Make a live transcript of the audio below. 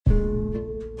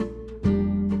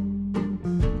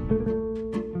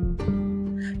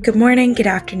Good morning, good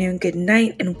afternoon, good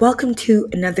night, and welcome to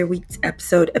another week's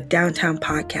episode of Downtown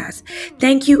Podcast.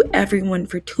 Thank you everyone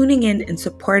for tuning in and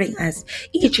supporting us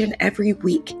each and every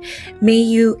week. May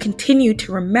you continue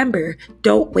to remember,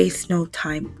 don't waste no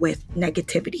time with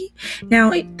negativity.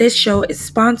 Now, this show is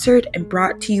sponsored and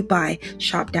brought to you by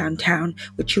Shop Downtown,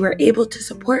 which you are able to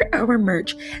support our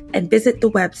merch and visit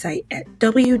the website at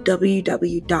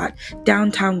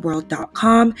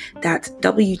www.downtownworld.com. That's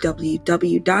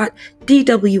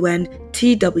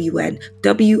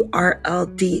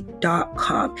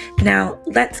www.dwntwnwrld.com. Now,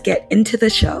 let's get into the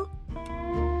show.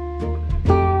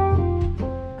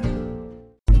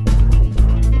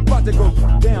 About to go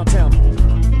downtown.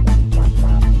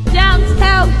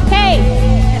 Downtown, hey!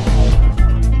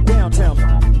 Downtown.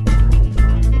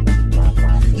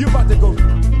 You about to go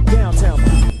downtown.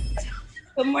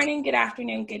 Good morning, good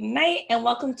afternoon, good night, and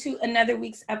welcome to another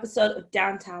week's episode of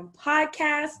Downtown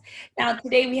Podcast. Now,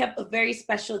 today we have a very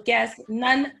special guest,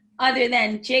 none other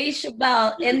than Jay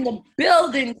Chabelle in the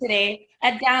building today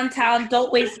at Downtown.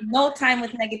 Don't waste no time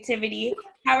with negativity.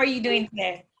 How are you doing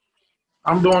today?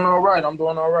 I'm doing all right.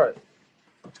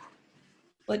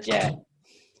 Legit.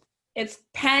 It's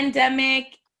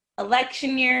pandemic,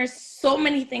 election year, so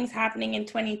many things happening in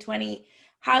 2020.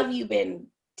 How have you been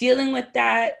dealing with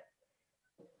that?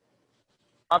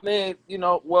 I mean,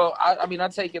 I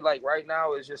take it like right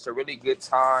now is just a really good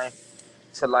time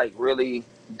to like really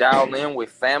dial in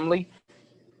with family.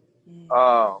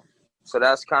 So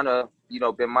that's kind of,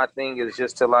 been my thing is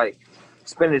just to like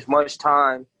spend as much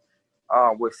time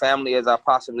with family as I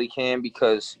possibly can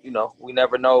because, we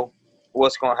never know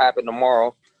what's going to happen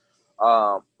tomorrow.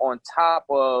 On top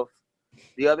of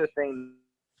the other thing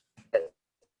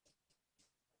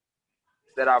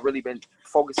that I've really been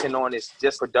focusing on is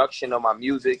just production of my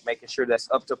music, making sure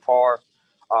that's up to par,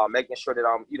 making sure that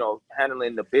I'm,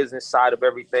 handling the business side of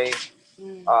everything,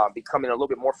 becoming a little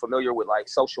bit more familiar with like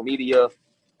social media,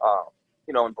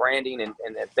 and branding and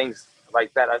things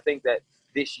like that. I think that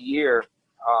this year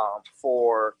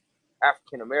for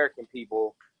African-American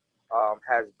people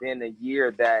has been a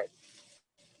year that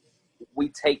we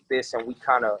take this and we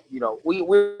kind of,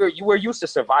 we're used to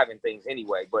surviving things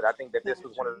anyway, but I think that this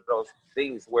was one of those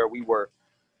things where we were,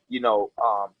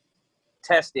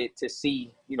 tested to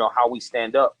see, how we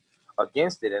stand up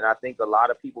against it. And I think a lot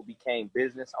of people became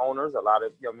business owners. A lot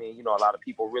of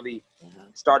people really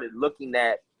started looking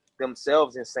at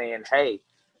themselves and saying, hey,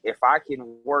 if I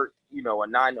can work, a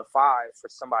 9 to 5 for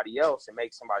somebody else and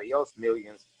make somebody else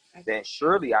millions, then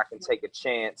surely I can take a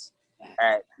chance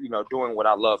at, doing what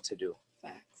I love to do.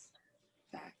 Facts.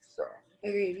 So.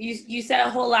 Agreed. You said a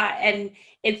whole lot, and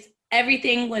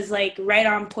everything was like right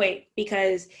on point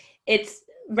because it's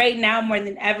right now more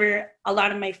than ever. A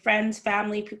lot of my friends,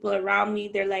 family, people around me,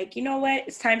 they're like, you know what?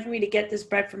 It's time for me to get this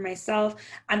bread for myself.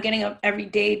 I'm getting up every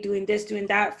day doing this, doing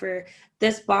that for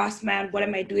this boss man. What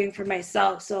am I doing for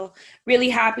myself? So really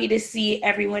happy to see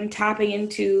everyone tapping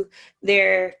into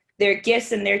their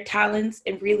gifts and their talents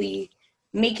and really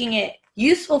making it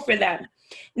useful for them.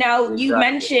 Now, exactly. You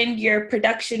mentioned your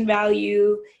production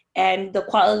value and the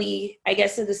quality, I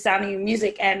guess, of the sound of your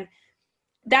music. And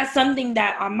that's something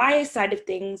that on my side of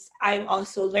things, I'm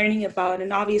also learning about.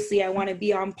 And obviously I want to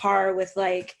be on par with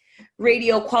like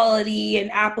radio quality and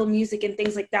Apple Music and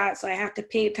things like that. So I have to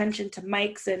pay attention to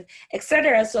mics and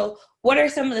etc. So what are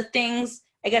some of the things,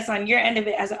 I guess, on your end of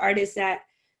it as an artist that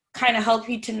kind of help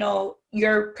you to know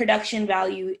your production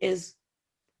value is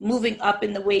moving up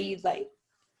in the way you'd like?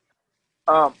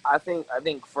 I think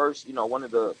first, one of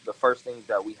the first things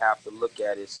that we have to look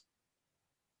at is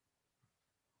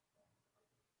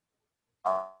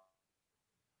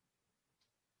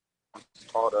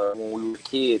taught when we were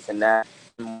kids and that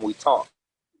when we talk.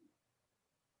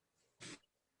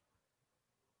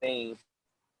 Okay.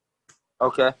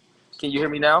 Can you hear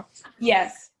me now?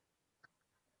 Yes.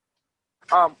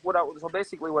 What I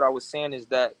was saying is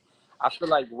that I feel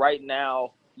like right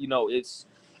now,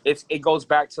 it goes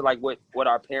back to like what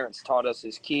our parents taught us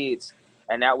as kids,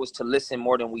 and that was to listen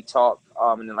more than we talk.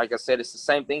 And then, like I said, it's the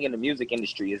same thing in the music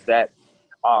industry. Is that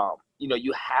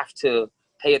you have to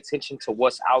pay attention to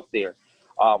what's out there.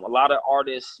 A lot of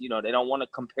artists, they don't want to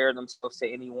compare themselves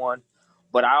to anyone,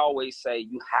 but I always say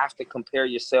you have to compare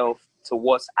yourself to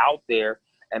what's out there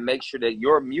and make sure that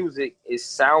your music is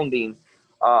sounding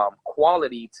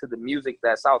quality to the music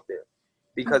that's out there.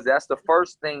 Because that's the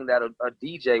first thing that a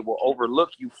DJ will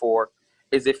overlook you for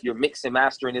is if your mix and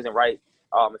mastering isn't right.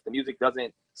 If the music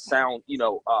doesn't sound,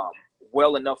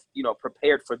 well enough,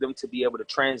 prepared for them to be able to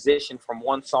transition from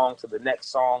one song to the next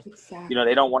song. Exactly.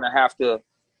 They don't want to have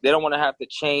to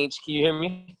change. Can you hear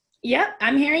me? Yep,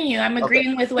 I'm hearing you. I'm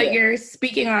agreeing with what you're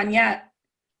speaking on. Yeah.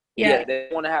 Yeah, they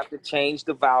don't want to have to change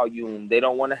the volume. They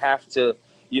don't want to have to,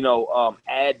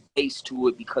 add bass to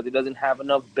it because it doesn't have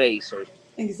enough bass. Or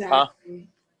exactly.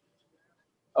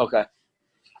 okay.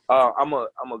 I'm gonna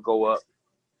go up.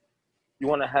 You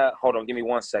want to have? Hold on, give me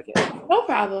 1 second. No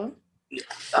problem.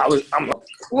 I'm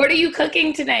What are you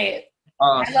cooking tonight?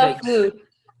 I love steaks. food.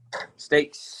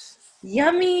 Steaks.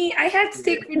 Yummy. I had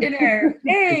steak for dinner.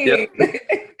 Hey.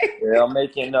 Yeah, I'm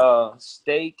making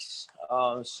steaks,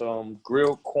 some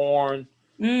grilled corn,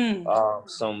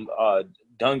 some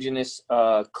Dungeness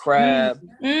crab.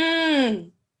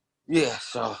 Yeah,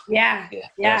 so Yeah.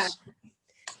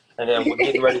 and then we're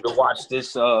getting ready to watch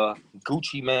this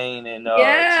Gucci Mane and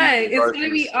Yeah, Jeezy it's gonna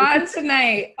be versus. on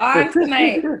tonight. On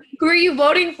tonight. Who are you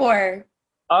voting for?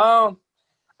 I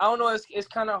don't know. It's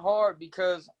kind of hard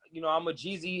because I'm a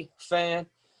Jeezy fan.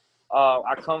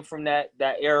 I come from that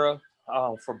era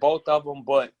for both of them,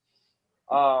 but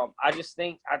I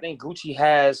think Gucci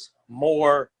has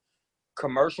more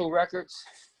commercial records.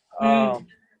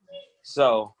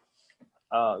 So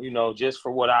just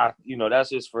for what that's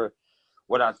just for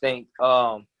what I think.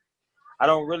 I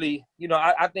don't really,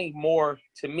 I think more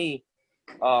to me,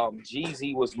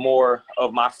 Jeezy was more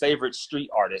of my favorite street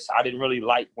artist. I didn't really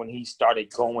like when he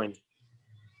started going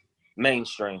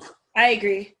mainstream. I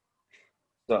agree.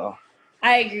 So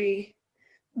I agree.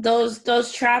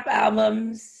 Those trap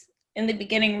albums in the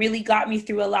beginning really got me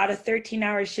through a lot of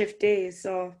 13-hour shift days.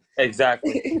 So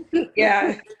exactly.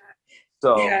 yeah.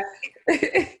 So yeah.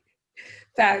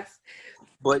 Facts.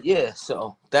 But yeah,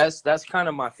 so that's kind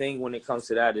of my thing when it comes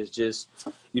to that is just,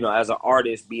 as an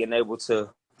artist being able to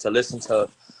listen to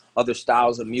other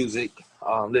styles of music,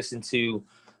 listen to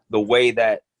the way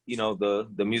that,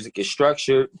 the music is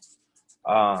structured,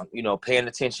 paying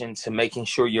attention to making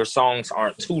sure your songs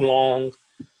aren't too long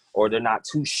or they're not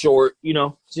too short,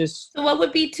 just. So what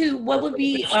would be too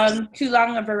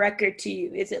long of a record to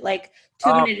you? Is it like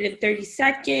 2 minutes and 30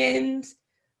 seconds?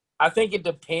 I think it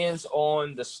depends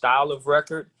on the style of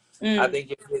record. I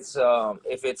think if it's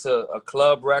a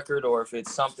club record or if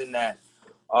it's something that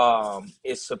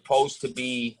is supposed to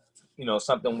be,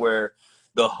 something where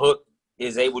the hook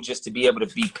is able just to be able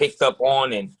to be picked up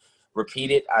on and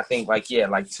repeated, I think like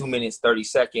 2 minutes, 30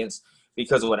 seconds,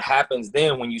 because what happens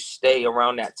then when you stay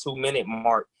around that 2 minute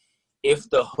mark, if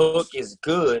the hook is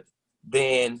good,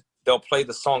 then they'll play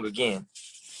the song again.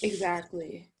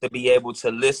 Exactly. To be able to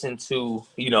listen to,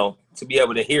 to be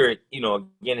able to hear it,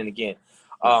 again and again.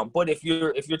 But if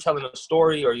you're telling a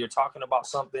story or you're talking about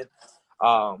something,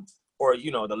 or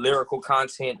the lyrical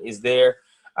content is there,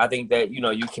 I think that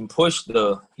you can push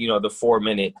the the 4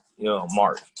 minute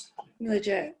mark.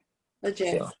 Legit.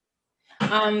 So.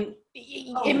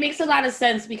 It makes a lot of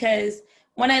sense because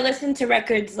when I listen to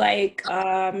records like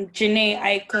Jhené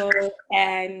Aiko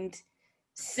and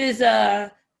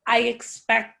SZA, I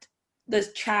expect the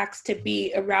tracks to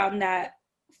be around that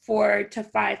 4 to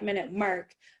 5 minute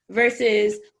mark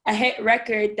versus a hit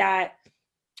record that,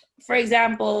 for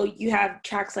example, you have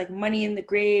tracks like Money in the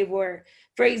Grave, or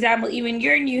for example, even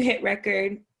your new hit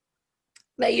record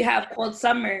that you have called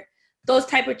Summer. Those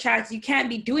type of tracks, you can't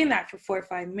be doing that for 4 or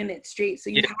 5 minutes straight.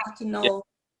 So you have to know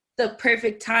the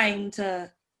perfect time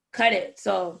to cut it.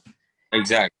 So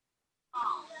Exactly.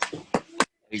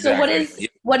 So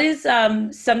what is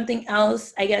something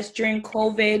else, I guess, during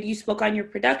COVID, you spoke on your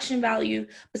production value,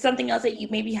 but something else that you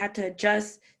maybe had to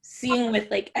adjust, seeing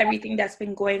with like everything that's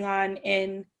been going on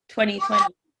in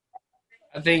 2020?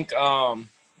 I think,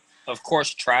 of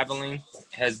course, traveling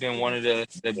has been one of the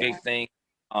big things.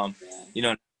 A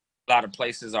lot of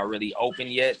places are really open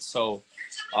yet. So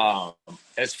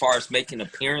as far as making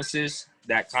appearances,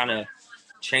 that kind of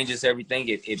changes everything.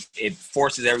 It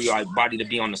forces everybody to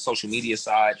be on the social media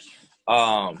side.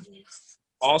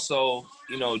 Also,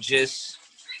 just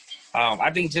I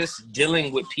think just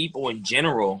dealing with people in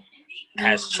general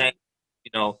has changed.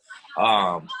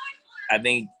 I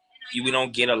think we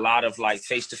don't get a lot of like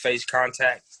face-to-face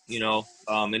contact,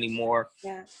 anymore.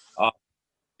 Yeah.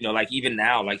 Like even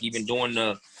now, like even doing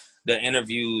the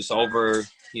interviews over,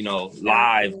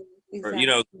 live,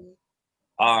 exactly.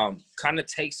 or, kind of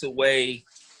takes away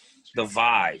the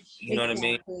vibe. You know what I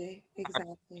mean?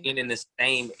 Exactly. Being in the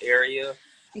same area,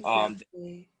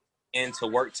 and to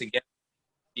work together,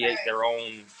 create their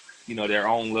own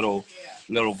little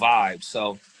vibe.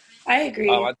 So I agree.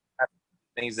 I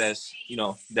think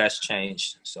that's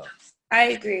changed. So I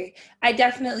agree. I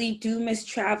definitely do miss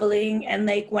traveling, and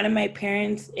like one of my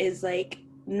parents is like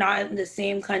not in the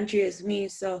same country as me,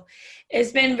 so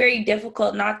it's been very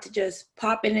difficult not to just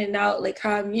pop in and out like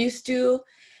how I'm used to.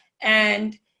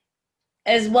 And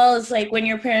as well as like when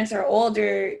your parents are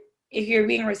older, if you're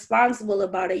being responsible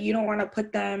about it, you don't want to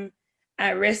put them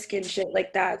at risk and shit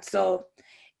like that. So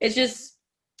it's just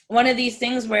one of these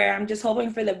things where I'm just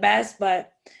hoping for the best,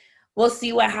 but we'll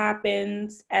see what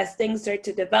happens as things start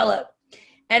to develop.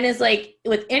 And it's like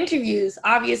with interviews,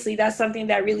 obviously that's something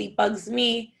that really bugs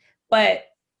me, but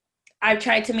I've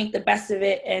tried to make the best of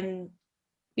it and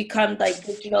become like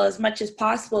digital as much as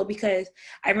possible, because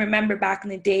I remember back in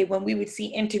the day when we would see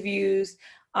interviews,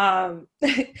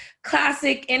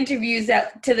 classic interviews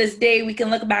that to this day we can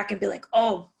look back and be like,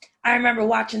 oh, I remember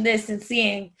watching this and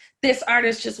seeing this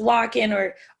artist just walk in,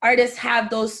 or artists have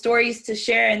those stories to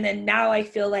share. And then now I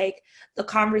feel like the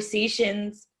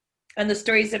conversations and the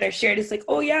stories that are shared is like,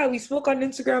 oh yeah, we spoke on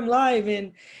Instagram Live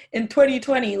in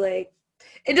 2020. Like,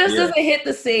 it just doesn't hit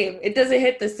the same. It doesn't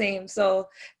hit the same. So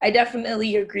I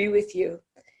definitely agree with you.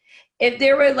 If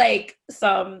there were like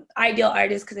some ideal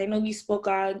artists, because I know you spoke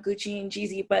on Gucci and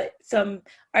Jeezy, but some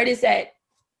artists that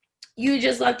you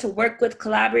just love to work with,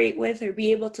 collaborate with, or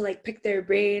be able to like pick their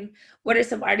brain, what are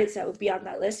some artists that would be on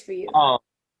that list for you?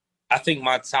 I think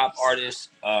my top artist,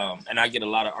 and I get a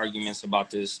lot of arguments about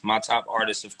this, my top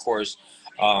artist, of course,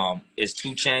 is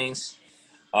 2 Chainz.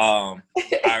 I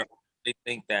really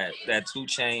think that 2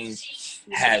 Chainz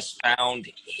has found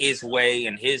his way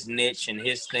and his niche and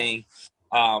his thing.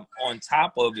 On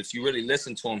top of, if you really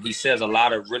listen to him, he says a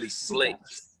lot of really slick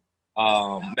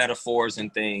metaphors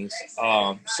and things.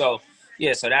 So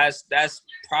that's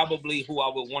probably who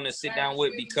I would want to sit down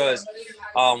with, because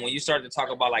when you start to talk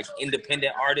about like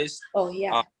independent artists,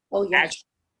 Action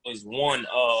is one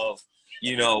of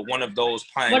those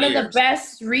pioneers. One of the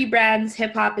best rebrands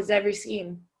hip hop has ever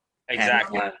seen.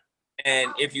 Exactly.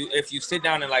 And if you sit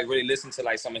down and like really listen to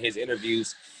like some of his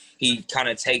interviews, he kind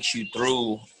of takes you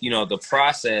through, the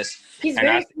process. He's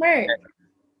very smart.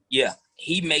 Yeah.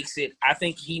 I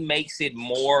think he makes it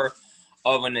more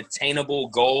of an attainable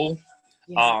goal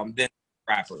than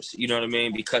rappers, you know what I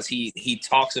mean? Because he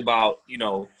talks about,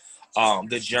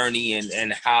 the journey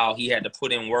and how he had to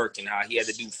put in work and how he had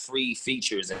to do free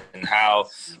features and how,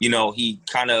 he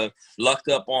kind of lucked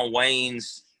up on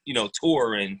Wayne's,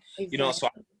 tour. And, so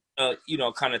I,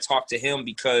 kind of talk to him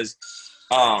because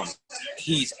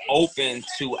he's open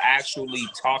to actually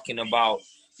talking about,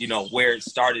 where it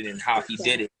started and how he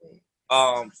did it.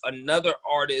 Another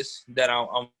artist that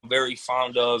I'm very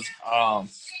fond of,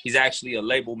 he's actually a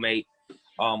label mate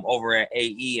over at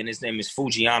AE, and his name is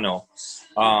Fujiano.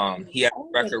 He has a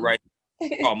record right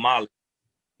called Molly.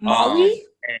 Molly?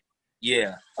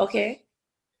 Yeah. Okay.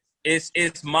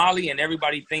 It's Molly, and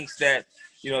everybody thinks that,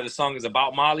 the song is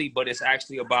about Molly, but it's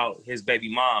actually about his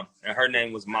baby mom, and her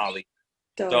name was Molly.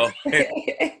 So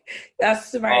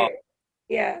that's smart.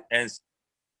 Yeah. And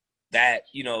that,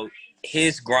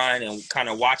 his grind and kind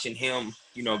of watching him,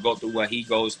 go through what he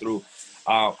goes through.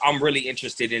 I'm really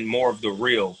interested in more of the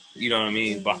real, you know what I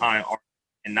mean, behind art,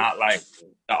 and not like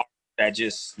the art that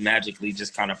just magically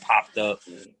just kind of popped up,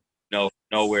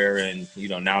 nowhere, and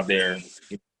now they're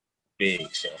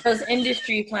big. So those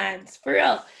industry plans, for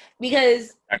real,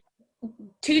 because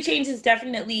 2 Chainz is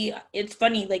definitely, it's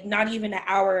funny, like not even an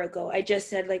hour ago, I just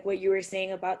said like what you were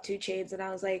saying about 2 Chainz, and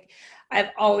I was like, I've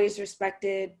always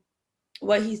respected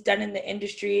what he's done in the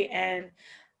industry, and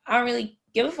I don't really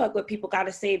give a fuck what people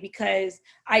gotta say, because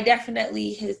I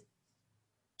definitely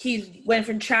he went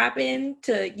from trapping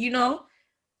to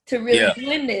to really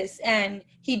doing this, and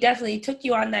he definitely took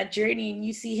you on that journey, and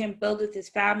you see him build with his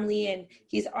family, and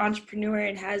he's an entrepreneur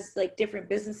and has like different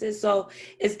businesses. So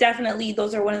it's definitely,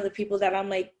 those are one of the people that I'm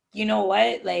like, you know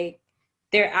what, like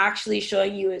they're actually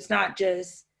showing you it's not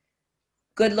just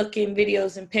good looking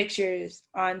videos and pictures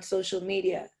on social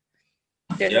media.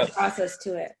 There's a process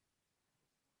to it.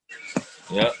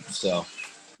 Yep. So.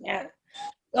 Yeah.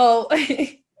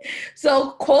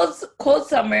 So cold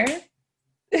summer.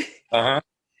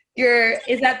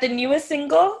 Is that the newest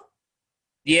single?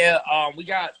 Yeah. We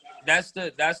got that's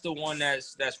the one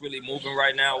that's really moving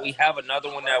right now. We have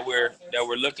another one that we're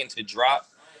looking to drop.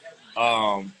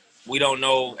 We don't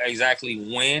know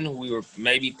exactly when. We were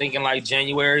maybe thinking like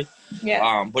January.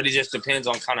 Yeah. But it just depends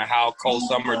on kind of how Cold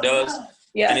Summer does.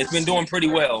 Yeah. And it's been doing pretty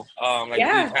well. We've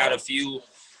had a few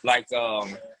like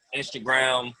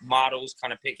Instagram models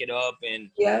kind of pick it up and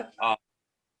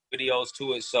videos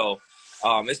to it. So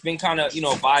it's been kind of,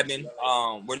 vibing.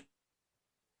 We're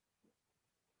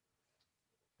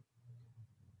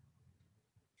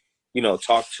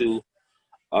talk to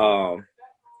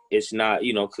it's not,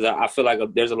 because I feel like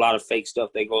there's a lot of fake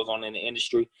stuff that goes on in the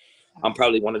industry. I'm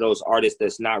probably one of those artists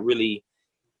that's not really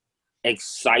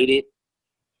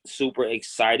super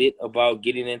excited about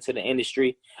getting into the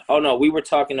industry. Oh no, we were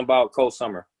talking about Cold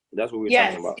Summer. That's what we were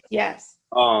talking about. Yes.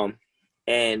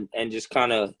 and just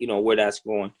kind of, you know, where that's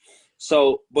going.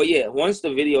 So, but yeah, once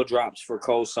the video drops for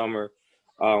Cold Summer,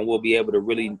 we'll be able to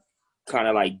really kind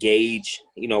of like gauge,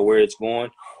 you know, where it's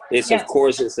going. It's Yeah, of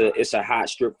course it's a hot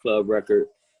strip club record.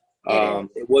 it is.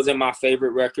 It wasn't my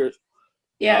favorite record.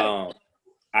 Yeah.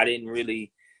 I didn't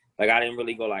really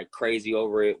go like crazy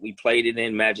over it. We played it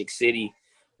in Magic City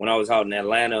when I was out in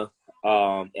Atlanta,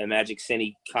 and Magic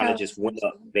City kind of just went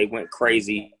up. They went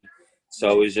crazy. So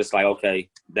it was just like, okay,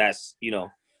 that's, you know,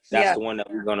 that's Yeah. the one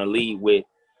that we're gonna lead with,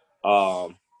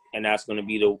 and that's gonna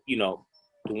be the, you know,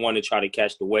 the one to try to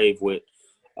catch the wave with.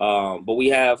 But we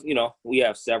have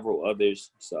several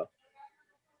others.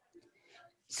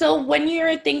 So when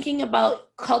you're thinking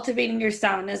about cultivating your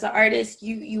sound as an artist,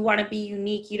 you want to be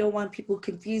unique. You don't want people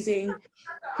confusing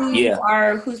who you Yeah.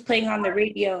 are, who's playing on the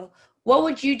radio. What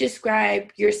would you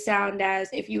describe your sound as,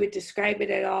 if you would describe it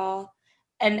at all?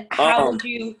 And how Um, do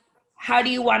you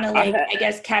want to, I like, had, I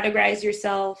guess, categorize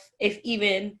yourself, if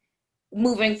even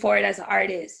moving forward as an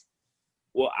artist?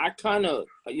 well, I kind of,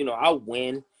 you know, I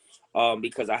win,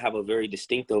 because I have a very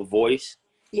distinctive voice,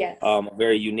 Yes. a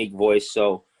very unique voice.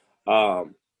 So,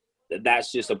 um,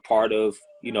 that's just a part of,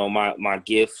 you know, my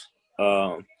gift.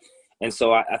 And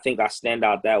so I think I stand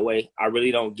out that way. I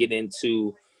really don't get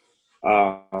into,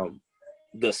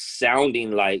 the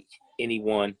sounding like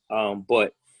anyone.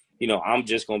 But, you know, I'm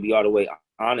just going to be all the way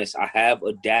honest. I have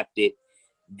adapted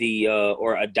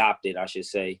or adopted, I should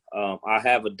say. I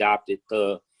have adopted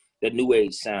the new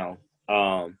age sound,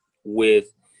 with,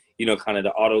 you know, kind of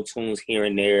the auto tunes here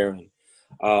and there. And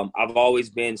I've always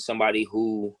been somebody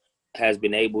who has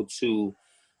been able to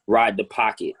ride the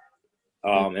pocket,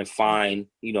 and find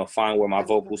where my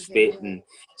vocals fit and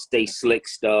stay slick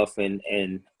stuff. And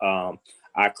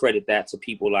I credit that to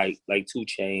people like 2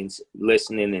 Chainz,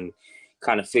 listening and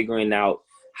kind of figuring out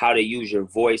how to use your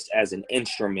voice as an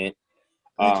instrument,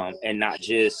 and not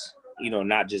just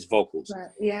vocals.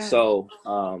 But, yeah. So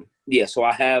so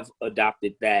I have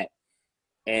adopted that,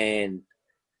 and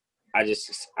I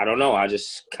don't know, I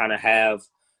just kind of have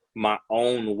my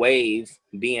own wave,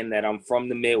 being that I'm from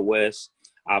the Midwest.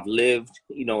 I've lived,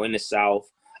 you know, in the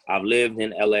South. I've lived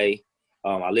in LA.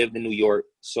 I lived in New York.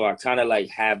 So I kind of like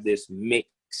have this mix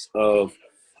of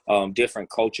different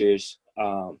cultures,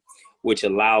 which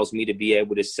allows me to be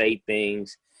able to say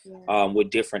things with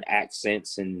different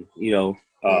accents and, you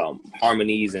know,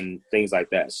 harmonies and things like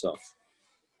that. So.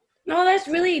 No, that's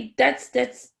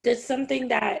something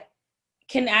that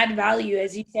can add value,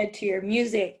 as you said, to your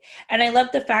music. And I love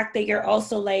the fact that you're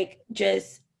also like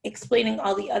just explaining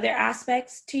all the other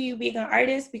aspects to you being an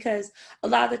artist, because a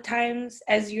lot of the times,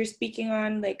 as you're speaking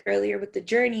on like earlier with the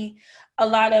journey, a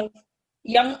lot of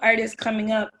young artists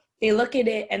coming up, they look at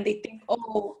it and they think,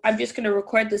 oh, I'm just going to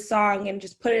record the song and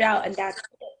just put it out and that's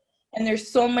it. And there's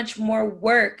so much more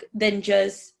work than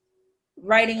just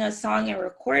writing a song and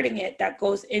recording it that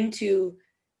goes into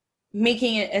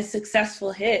making it a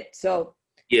successful hit. So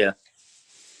yeah,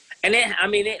 and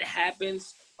it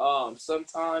happens.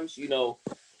 Sometimes, you know,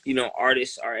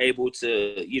 artists are able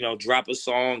to, you know, drop a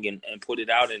song and put it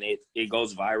out and it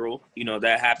goes viral. You know,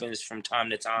 that happens from time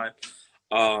to time.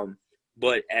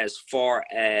 But as far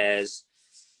as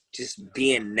just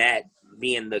being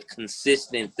the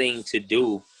consistent thing to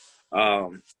do, I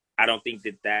don't think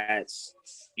that's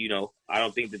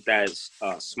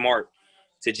smart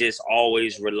to just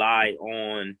always rely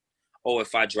on, oh,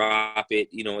 if I drop it,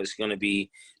 you know, it's going to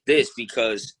be this,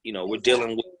 because, you know, we're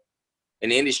dealing with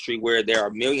an industry where there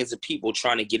are millions of people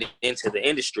trying to get into the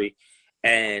industry.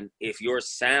 And if your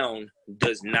sound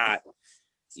does not,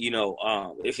 you know,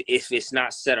 if it's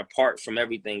not set apart from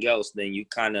everything else, then you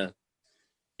kind of,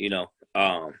 you know,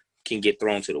 can get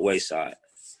thrown to the wayside.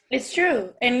 it's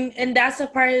true. And that's a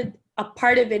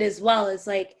part of it as well. Is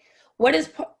like, what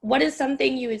is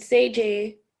something you would say,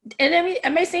 Jay? And I mean,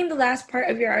 am I saying the last part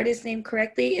of your artist name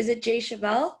correctly? Is it Jay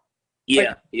Chevelle?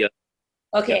 Yeah, yeah.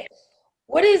 Okay. Yeah.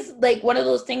 What is like one of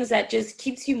those things that just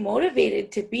keeps you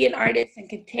motivated to be an artist and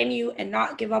continue and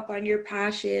not give up on your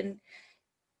passion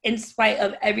in spite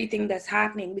of everything that's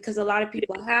happening? Because a lot of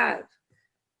people have.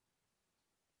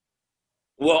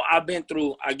 Well,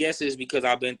 I guess it's because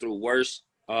I've been through worse.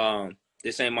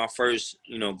 This ain't my first,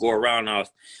 you know, go around.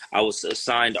 I was a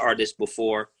signed artist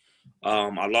before.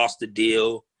 I lost the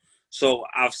deal. So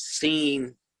I've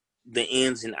seen the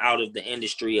ins and out of the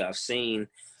industry. I've seen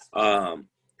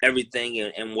everything.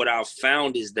 And what I've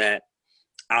found is that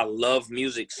I love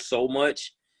music so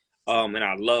much. And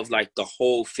I love like the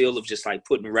whole feel of just like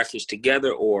putting records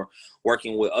together or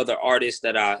working with other artists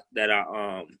that I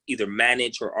either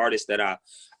manage or artists that I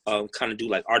kind of do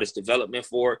like artist development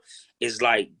for. Is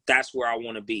like, that's where I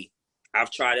want to be.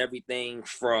 I've tried everything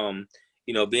from,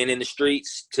 being in the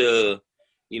streets to,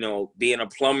 being a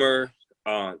plumber,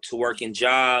 to working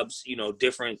jobs,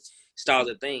 different styles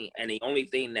of thing. And the only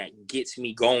thing that gets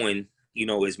me going,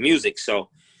 is music. So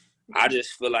I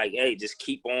just feel like, hey, just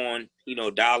keep on,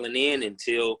 dialing in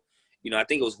until, I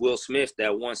think it was Will Smith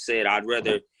that once said, I'd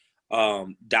rather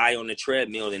die on the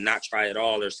treadmill than not try at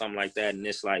all, or something like that. And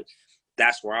it's like,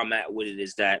 that's where I'm at with it,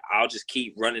 is that I'll just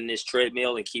keep running this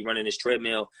treadmill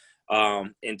until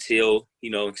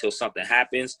something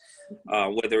happens,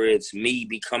 whether it's me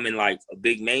becoming like a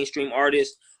big mainstream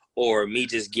artist or me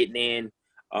just getting in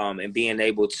and being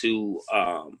able to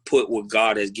put what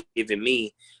God has given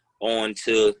me on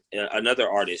to another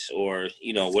artist or,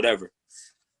 whatever.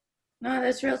 No,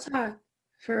 that's real talk,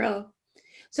 for real.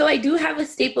 So I do have a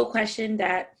staple question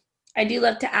that I do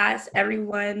love to ask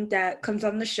everyone that comes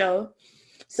on the show.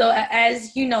 So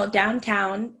as you know,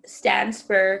 Downtown stands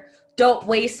for Don't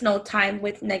Waste No Time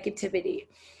with Negativity.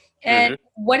 And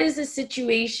what is a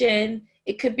situation,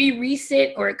 it could be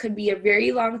recent or it could be a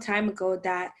very long time ago,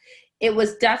 that it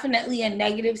was definitely a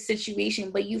negative situation,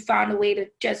 but you found a way to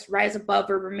just rise above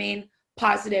or remain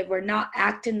positive or not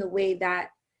act in the way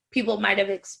that people might have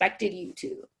expected you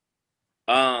to?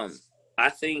 I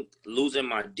think losing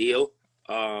my deal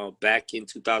back in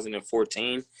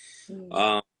 2014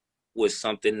 was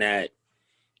something that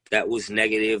was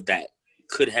negative, that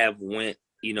could have went,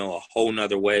 a whole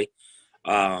nother way.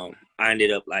 I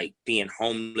ended up like being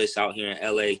homeless out here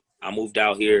in LA. I moved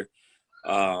out here.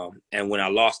 And when I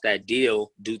lost that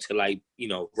deal due to like,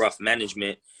 rough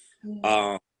management,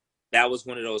 that was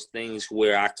one of those things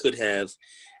where I could have,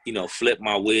 flipped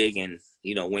my wig and,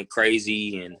 went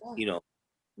crazy and,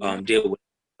 deal with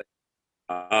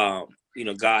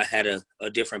God had a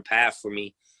different path for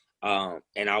me.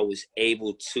 And I was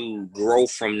able to grow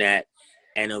from that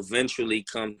and eventually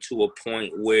come to a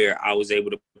point where I was able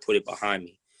to put it behind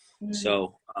me.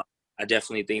 So I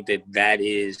definitely think that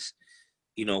is,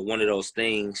 one of those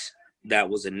things that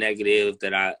was a negative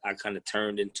that I kind of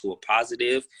turned into a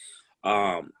positive.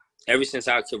 Ever since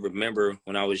I could remember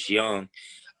when I was young,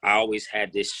 I always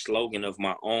had this slogan of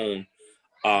my own,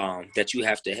 that you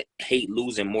have to hate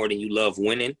losing more than you love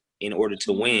winning in order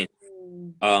to win.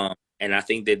 And I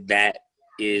think that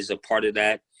is a part of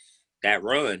that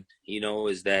run,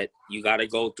 is that you got to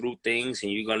go through things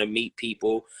and you're going to meet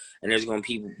people, and there's going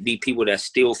to be people that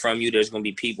steal from you. There's going to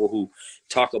be people who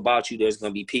talk about you. There's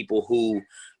going to be people who,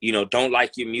 don't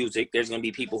like your music. There's going to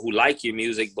be people who like your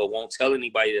music but won't tell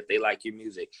anybody that they like your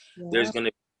music. Yeah. There's going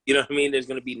to, there's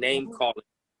going to be name calling.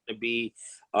 There's going to be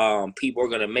people are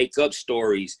going to make up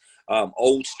stories.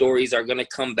 Old stories are going to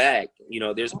come back.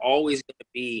 There's always going to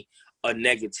be a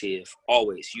negative,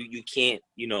 always. You can't,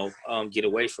 get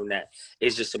away from that.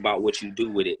 It's just about what you do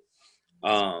with it.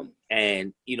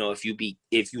 And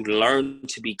if you learn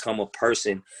to become a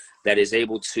person that is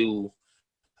able to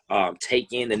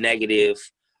take in the negative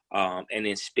and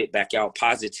then spit back out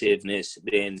positiveness,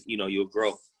 then you'll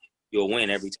grow. You'll win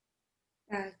every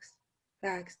time.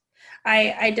 Facts.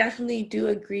 I definitely do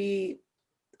agree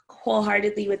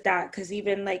wholeheartedly with that, because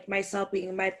even like myself being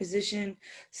in my position,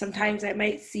 sometimes I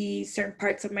might see certain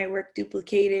parts of my work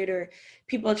duplicated, or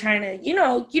people trying to, you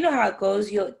know how it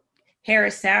goes. You'll hear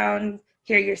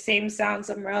your same sound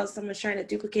somewhere else, someone's trying to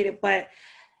duplicate it. But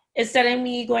instead of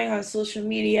me going on social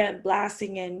media and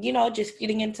blasting and, just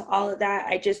feeding into all of that,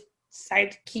 I just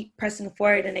decide to keep pressing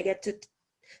forward, and I get to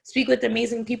speak with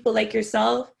amazing people like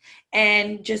yourself,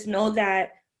 and just know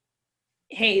that,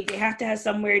 hey, they have to have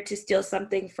somewhere to steal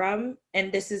something from,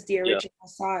 and this is the original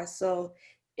sauce. So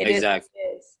it exactly.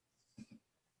 is.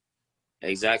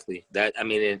 Exactly. That, I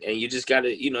mean, and you just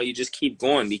gotta, you just keep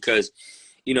going, because,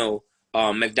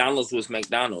 McDonald's was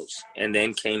McDonald's, and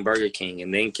then came Burger King,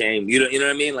 and then came, you know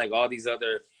what I mean? Like all these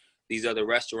other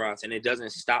restaurants, and it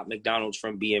doesn't stop McDonald's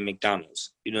from being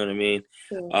McDonald's. You know what I mean?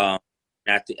 Sure.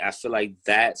 I feel like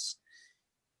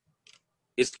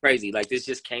it's crazy. Like this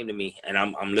just came to me, and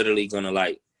I'm literally gonna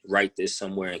like write this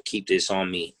somewhere and keep this on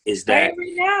me. Is that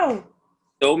right now?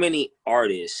 So many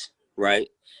artists, right,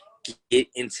 get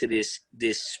into this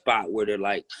spot where they're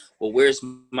like, well, where's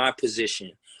my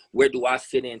position? Where do I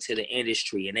fit into the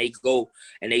industry? And they go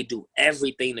and they do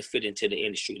everything to fit into the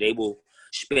industry. They will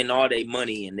spend all their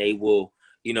money, and they will,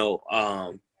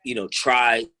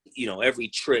 try, every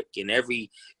trick and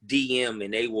every DM,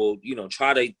 and they will,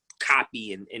 try to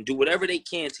copy and do whatever they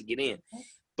can to get in.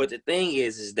 But the thing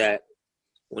is that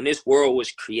when this world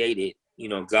was created,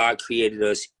 God created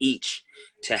us each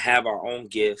to have our own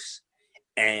gifts,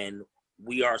 and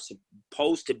we are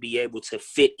supposed to be able to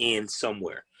fit in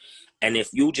somewhere. And if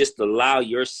you just allow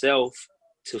yourself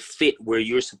to fit where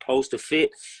you're supposed to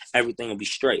fit, everything will be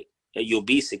straight. you'll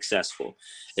be successful.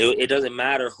 It doesn't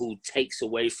matter who takes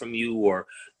away from you or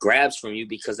grabs from you,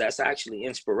 because that's actually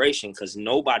inspiration, because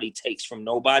nobody takes from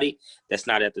nobody that's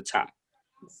not at the top.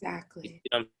 Exactly. You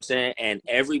know what I'm saying? And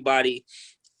everybody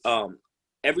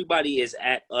is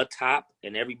at a top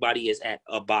and everybody is at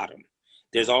a bottom.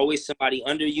 There's always somebody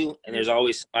under you and there's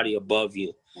always somebody above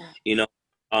you. Yeah. You know,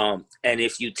 and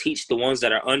if you teach the ones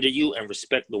that are under you and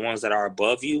respect the ones that are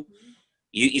above you,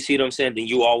 you see what I'm saying? Then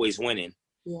you always winning.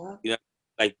 Yeah. You know,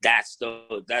 like that's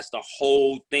the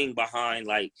whole thing behind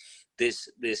like this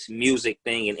music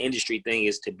thing and industry thing,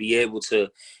 is to be able to,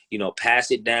 you know,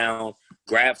 pass it down,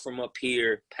 grab from up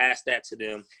here, pass that to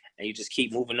them, and you just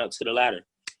keep moving up to the ladder.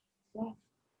 Yeah.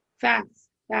 Facts.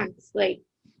 Like,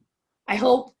 I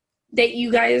hope that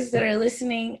you guys that are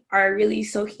listening are really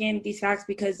soaking in these facts,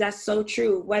 because that's so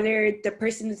true. Whether the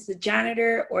person is the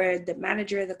janitor or the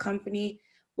manager of the company,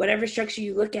 whatever structure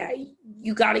you look at,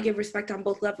 you got to give respect on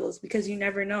both levels, because you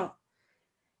never know.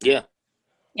 Yeah.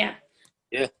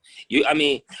 I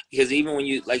mean, because even when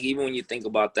you think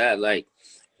about that, like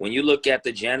when you look at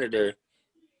the janitor,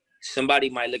 somebody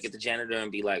might look at the janitor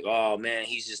and be like, oh man,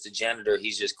 he's just a janitor,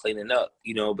 he's just cleaning up,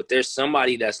 you know. But there's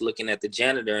somebody that's looking at the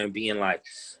janitor and being like,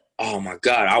 oh my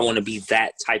God, I want to be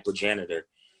that type of janitor.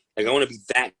 Like, I want to be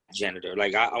that janitor.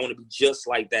 Like, I want to be just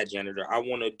like that janitor. I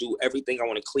want to do everything. I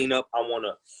want to clean up. I want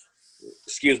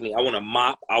to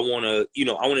mop. I want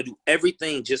to do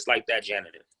everything just like that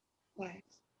janitor.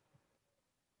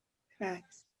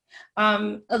 Facts.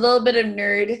 A little bit of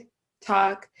nerd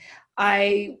talk.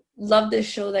 I love this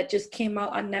show that just came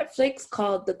out on Netflix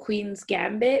called The Queen's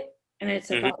Gambit, and it's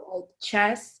about like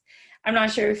chess. I'm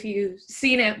not sure if you've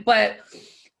seen it, but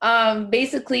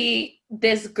basically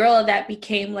this girl that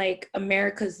became like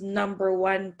America's number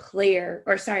one player,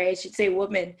 or sorry, I should say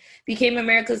woman, became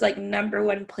America's like number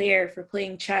one player for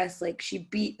playing chess. Like, she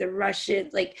beat the Russian,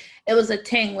 like it was a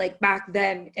thing like back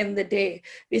then in the day,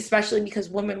 especially because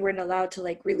women weren't allowed to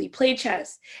like really play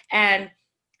chess. And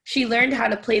she learned how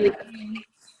to play the game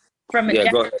from a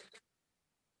janitor. Go ahead.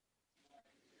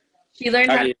 She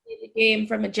learned how to play the game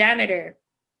from a janitor.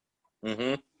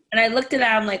 Mm-hmm. And I looked at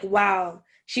that, I'm like, wow,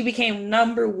 she became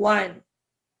number one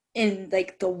in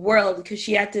like the world because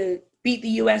she had to beat the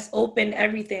US Open,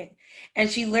 everything. And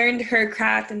she learned her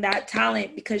craft and that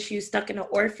talent because she was stuck in an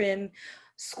orphan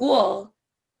school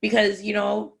because, you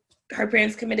know, her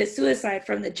parents committed suicide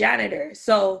from the janitor.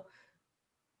 So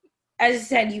as I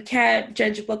said, you can't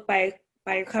judge a book by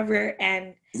your cover,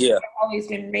 and yeah, I've always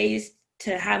been raised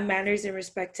to have manners and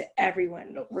respect to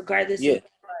everyone, regardless of who you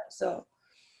are. So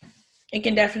it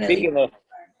can definitely. Speaking of,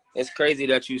 it's crazy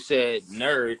that you said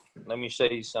nerd. Let me show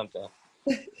you something.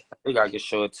 I think I can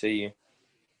show it to you.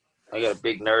 I got a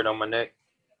big nerd on my neck.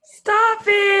 Stop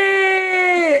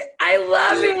it! I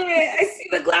love it. I see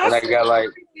the glass. And I got like,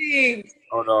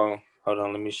 hold on,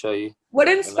 let me show you. What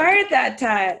inspired that,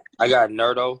 Tad? I got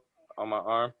Nerdo on my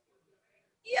arm.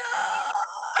 Yeah.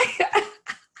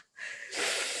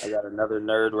 I got another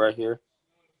nerd right here.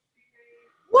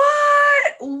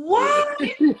 What?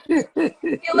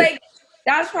 You're like,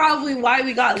 that's probably why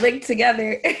we got linked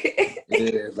together.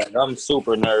 Yeah, like I'm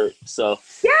super nerd. So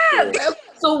yeah.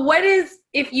 So what is,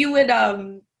 if you would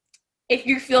if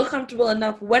you feel comfortable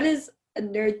enough, what is a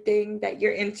nerd thing that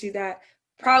you're into that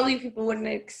probably people wouldn't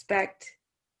expect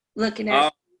looking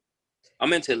at?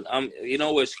 I'm into, you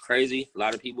know what's crazy? A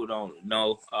lot of people don't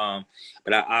know,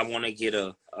 but I want to get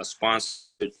a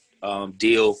sponsored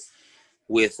deal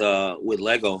with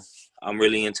Lego. I'm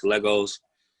really into Legos.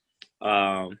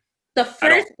 The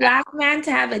first Black man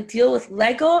to have a deal with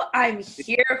Lego, I'm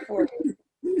here for it.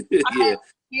 Yeah. I'm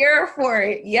here for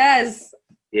it. Yes.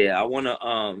 Yeah, I want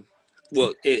to.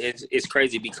 Well, it's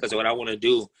crazy because what I want to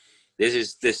do.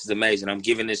 This is amazing. I'm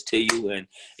giving this to you, and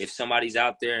if somebody's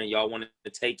out there and y'all want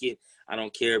to take it, I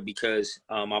don't care, because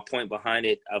my point behind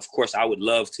it, of course, I would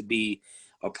love to be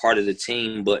a part of the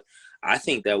team, but I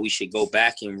think that we should go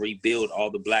back and rebuild all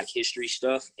the Black history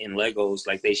stuff in Legos.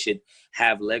 Like, they should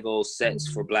have Lego sets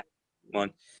for Black people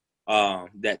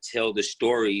that tell the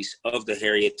stories of the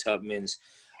Harriet Tubmans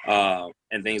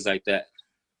and things like that.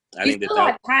 I think still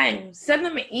got time. Send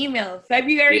them an email.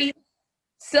 February,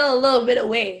 still a little bit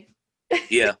away.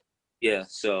 Yeah.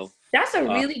 So that's a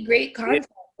really great concept.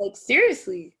 Yeah. Like,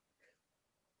 seriously.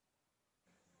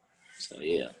 So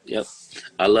yep.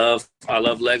 I love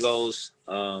Legos.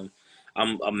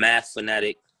 I'm a math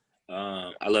fanatic.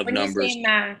 I love numbers. When you say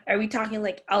math, are we talking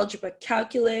like algebra,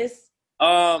 calculus?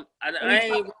 I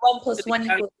ain't 1 +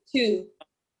 1 = 2.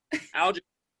 Algebra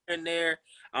in there.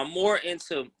 I'm more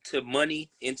into money,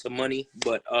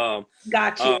 but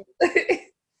got you.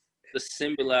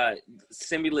 the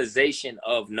symbolization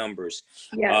of numbers.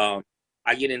 Yeah.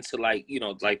 I get into like,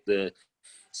 like the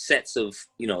sets of,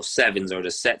 sevens or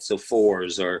the sets of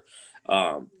fours or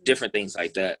different things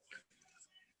like that.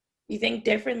 You think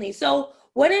differently. So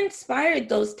what inspired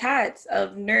those tats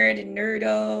of nerd and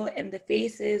nerdo and the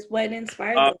faces? What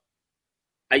inspired them?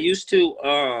 I used to,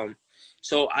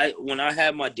 when I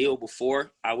had my deal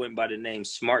before, I went by the name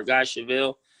Smart Guy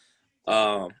Chevelle.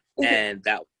 And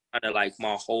that was kind of like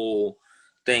my whole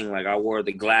thing. Like I wore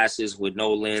the glasses with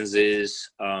no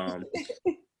lenses. And,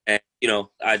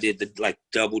 I did the like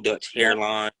double Dutch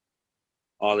hairline,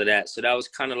 all of that. So that was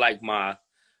kind of like my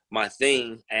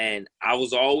thing. And I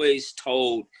was always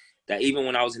told that even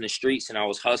when I was in the streets and I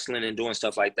was hustling and doing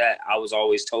stuff like that, I was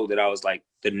always told that I was like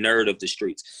the nerd of the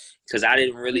streets, because I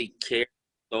didn't really care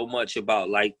so much about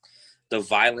like the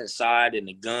violent side and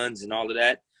the guns and all of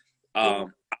that.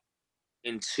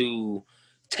 Into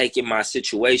taking my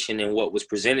situation and what was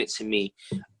presented to me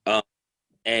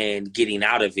and getting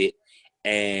out of it.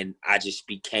 And I just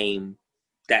became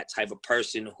that type of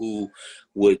person who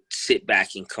would sit back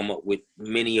and come up with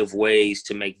many of ways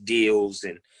to make deals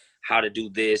and how to do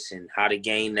this and how to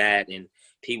gain that. And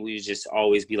people used just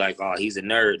always be like, oh, he's a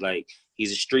nerd. Like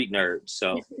he's a street nerd.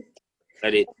 So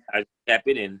I kept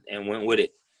it and went with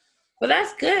it. Well,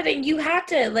 that's good. And you have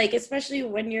to, like, especially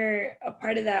when you're a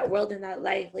part of that world and that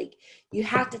life, like, you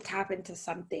have to tap into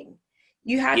something.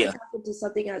 You have to tap into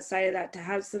something outside of that to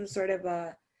have some sort of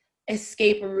a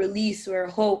escape or release or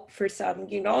hope for some,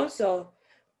 So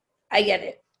I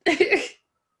get it.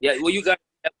 Yeah, well, you got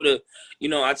to be able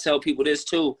to, I tell people this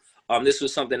too. This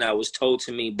was something that was told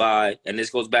to me by, and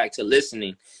this goes back to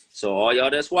listening. So all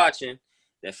y'all that's watching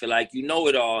that feel like you know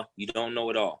it all, you don't know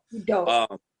it all. You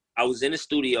don't. I was in the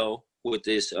studio with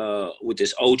this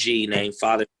OG named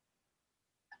Father,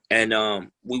 and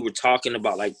we were talking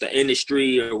about like the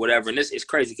industry or whatever. And this is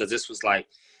crazy because this was like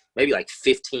maybe like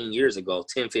 15 years ago.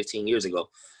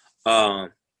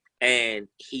 And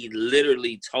he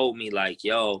literally told me like,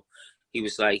 yo, he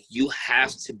was like, you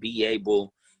have to be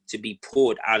able to be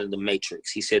pulled out of the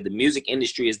matrix. He said the music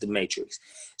industry is the matrix.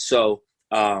 So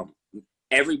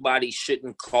everybody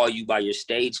shouldn't call you by your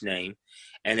stage name,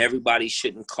 and everybody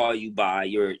shouldn't call you by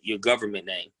your government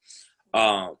name.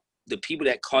 The people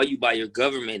that call you by your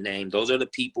government name, those are the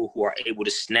people who are able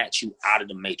to snatch you out of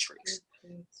the matrix.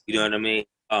 You know what I mean?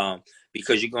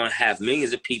 Because you're going to have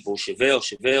millions of people, Chevelle.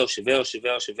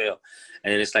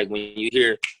 And then it's like when you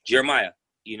hear Jeremiah,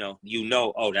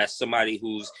 oh, that's somebody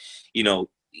who's,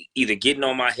 either getting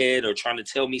on my head or trying to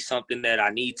tell me something that I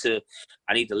need to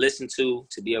listen to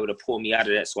be able to pull me out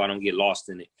of that so I don't get lost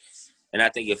in it. And I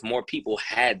think if more people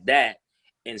had that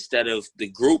instead of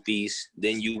the groupies,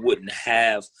 then you wouldn't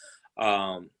have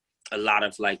a lot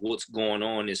of like what's going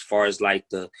on as far as like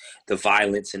the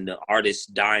violence and the artists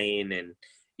dying and,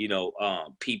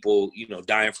 people,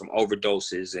 dying from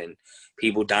overdoses and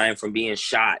people dying from being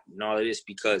shot and all of this,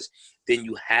 because then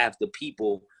you have the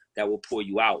people that will pull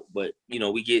you out. But,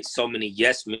 we get so many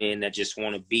yes men that just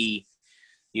want to be,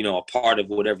 a part of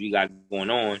whatever you got going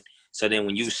on. So then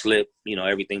when you slip,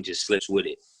 everything just slips with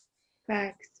it.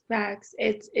 Facts.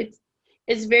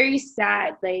 It's very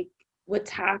sad, like what's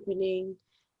happening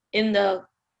in the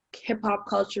hip hop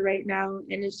culture right now.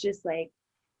 And it's just like,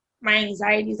 my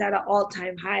anxiety is at an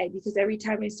all-time high because every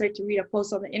time I start to read a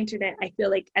post on the internet, I feel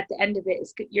like at the end of it,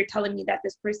 you're telling me that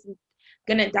this person's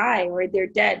gonna die or they're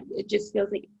dead. It just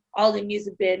feels like all the news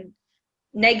have been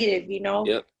negative,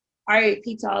 Yep. RIP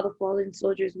to all the fallen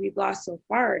soldiers we've lost so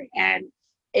far. And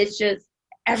it's just,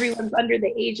 everyone's under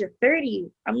the age of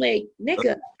 30. I'm like,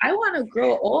 nigga, I want to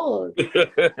grow old.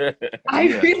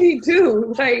 I really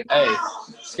do. Like, hey,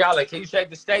 Skylar, can you shake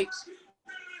the states?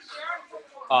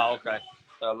 Oh, okay.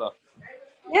 Look.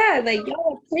 Yeah, like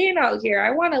y'all are playing out here. I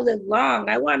want to live long.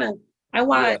 I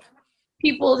want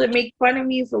people to make fun of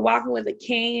me for walking with a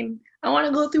cane. I want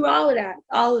to go through all of that.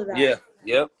 Yeah.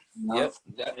 Yep. Yep.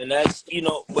 And that's,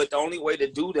 but the only way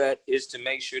to do that is to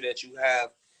make sure that you have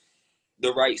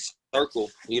the right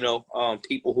circle,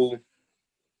 people who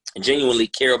genuinely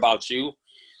care about you.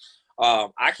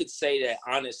 I could say that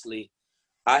honestly,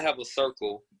 I have a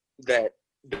circle that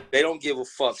they don't give a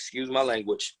fuck, excuse my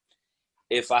language,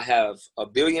 if I have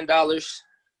 $1 billion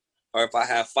or if I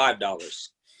have $5.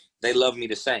 They love me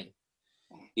the same.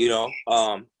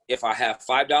 If I have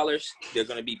 $5, they're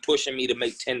going to be pushing me to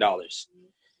make $10.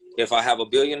 If I have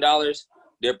 $1 billion,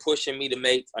 they're pushing me to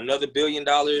make another $1 billion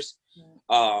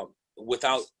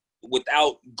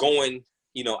without going,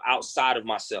 outside of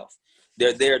myself.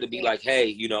 They're there to be like,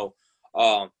 hey,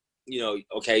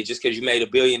 okay, just because you made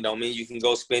 $1 billion don't mean you can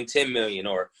go spend 10 million.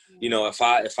 Or, if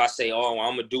I say, oh,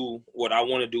 I'm gonna do what I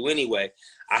want to do anyway,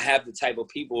 I have the type of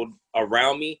people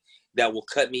around me that will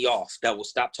cut me off, that will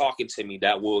stop talking to me,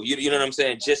 that will, you know what I'm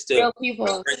saying, just to Real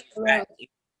people. bring me back to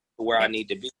where I need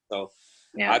to be. So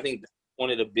I think one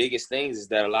of the biggest things is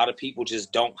that a lot of people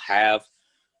just don't have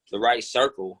the right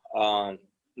circle.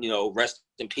 Rest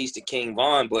in peace to King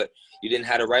Von, but you didn't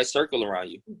have the right circle around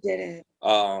you. You didn't.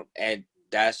 And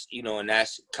that's, and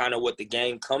that's kind of what the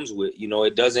game comes with.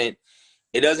 It doesn't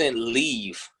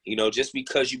leave, just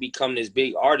because you become this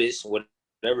big artist,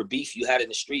 whatever beef you had in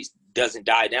the streets doesn't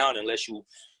die down unless you,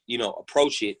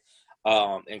 approach it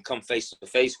and come face to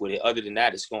face with it. Other than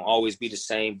that, it's going to always be the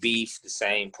same beef, the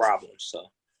same problems. So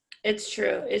it's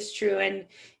true. It's true. And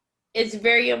it's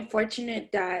very unfortunate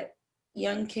that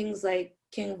young kings like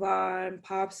King Von,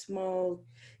 Pop Smoke,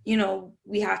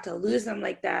 we have to lose them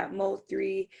like that.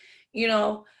 Mo3,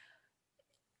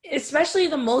 especially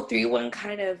the Mo3 one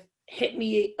kind of hit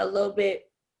me a little bit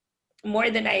more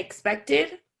than I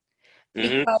expected,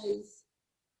 because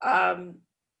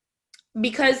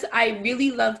I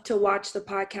really love to watch the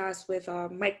podcast with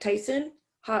Mike Tyson,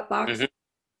 Hot Box,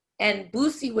 and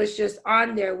Boosie was just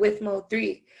on there with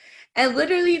Mo3. And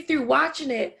literally through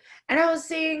watching it, and I was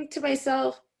saying to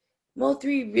myself,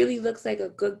 Mo3 really looks like a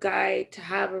good guy to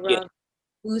have around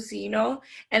Boosie,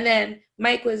 And then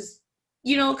Mike was,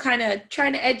 kind of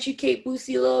trying to educate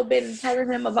Boosie a little bit and telling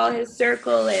him about his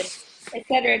circle and et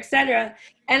cetera, et cetera.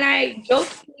 And I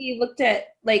jokingly looked at,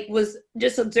 was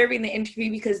just observing the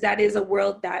interview because that is a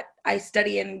world that I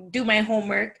study and do my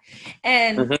homework.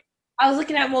 And I was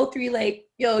looking at Mo3 like,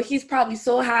 yo, he's probably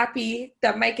so happy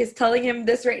that Mike is telling him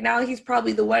this right now. He's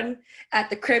probably the one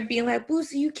at the crib being like,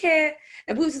 Boosie, you can't.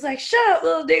 And Boosie's like, shut up,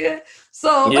 little nigga.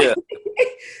 So,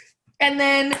 and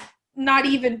then not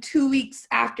even 2 weeks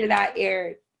after that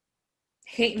aired,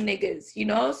 hating niggas,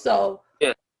 So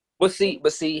But see,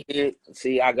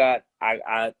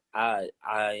 I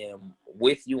am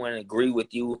with you and agree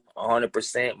with you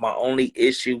 100%. My only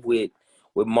issue with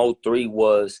Mo3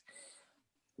 was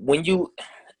when I'm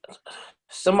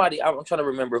trying to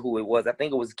remember who it was. I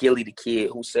think it was Gilly the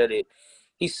Kid who said it.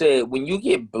 He said, when you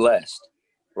get blessed,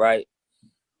 right,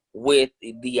 with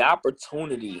the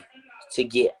opportunity to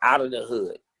get out of the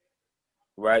hood,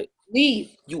 right,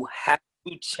 leave. You have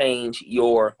to change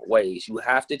your ways. You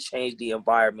have to change the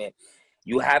environment.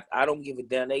 I don't give a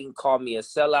damn. They can call me a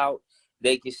sellout.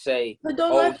 They can say,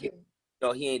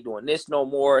 he ain't doing this no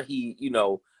more. He's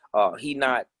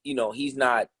not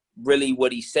really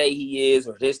what he say he is,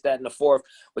 or this, that, and the fourth.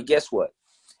 But guess what?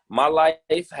 My life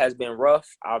has been rough.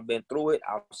 I've been through it.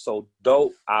 I'm so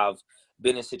dope. I've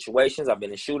been in situations. I've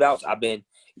been in shootouts. I've been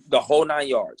the whole 9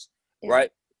 yards, right?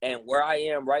 And where I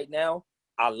am right now,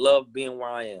 I love being where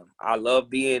I am. I love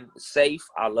being safe.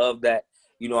 I love that,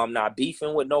 I'm not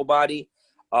beefing with nobody.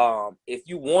 If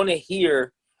you want to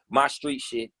hear my street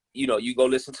shit, you go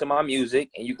listen to my music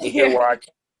and you can hear where I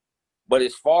came. But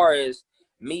as far as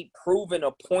me proving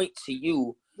a point to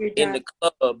you in the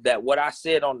club that what I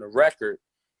said on the record,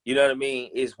 you know what I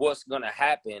mean, is what's going to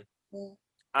happen,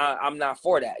 I'm not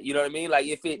for that. You know what I mean? Like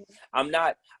I'm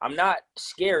not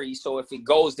scary. So if it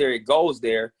goes there, it goes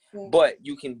there. Yeah. But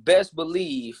you can best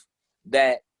believe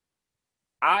that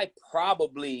I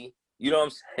probably, you know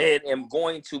what I'm saying, am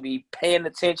going to be paying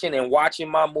attention and watching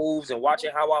my moves and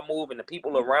watching how I move, and the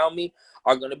people around me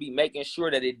are going to be making sure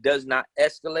that it does not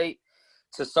escalate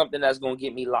to something that's going to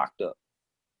get me locked up.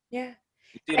 Yeah.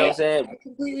 You see what I'm saying? I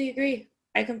completely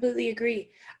agree.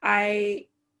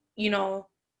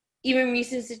 Even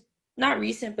not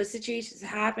recent, but situations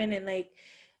happen, and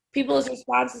people's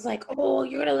response is like, oh,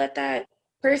 you're going to let that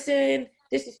person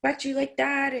disrespect you like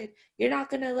that, and you're not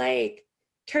going to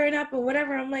turn up or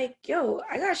whatever. I'm like, yo,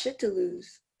 I got shit to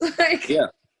lose.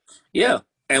 Yeah.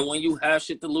 And when you have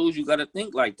shit to lose, you got to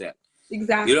think like that.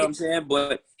 Exactly. You know what I'm saying?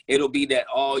 But it'll be that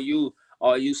all you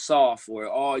soft,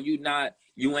 or you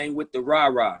ain't with the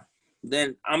rah-rah.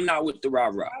 Then I'm not with the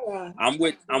rah-rah. I'm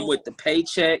with the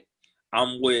paycheck.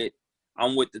 I'm with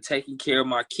the taking care of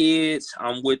my kids.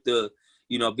 I'm with the,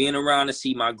 being around to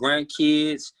see my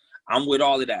grandkids. I'm with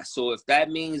all of that. So if that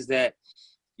means that,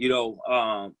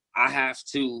 I have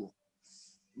to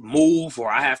move, or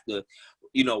I have to,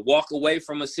 walk away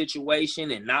from a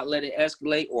situation and not let it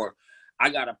escalate, or I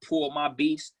got to pull my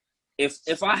beefs.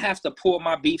 If I have to pull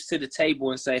my beefs to the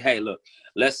table and say, hey, look,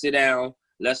 let's sit down.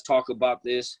 Let's talk about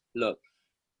this. Look,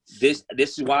 this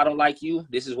is why I don't like you.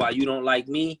 This is why you don't like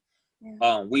me.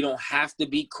 Yeah. We don't have to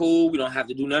be cool. We don't have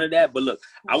to do none of that. But look,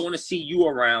 I want to see you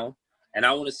around, And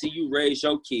I want to see you raise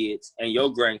your kids and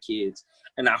your grandkids.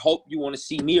 And I hope you want to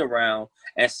see me around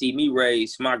and see me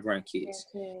raise my grandkids.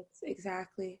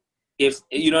 Exactly. If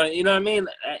you know what I mean?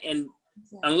 And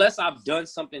unless I've done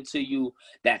something to you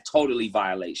that totally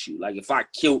violates you, like if I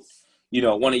killed,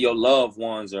 one of your loved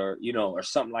ones or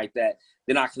something like that,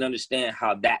 then I can understand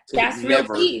how that could that's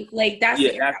never. Real beef. Like that's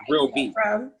real beef.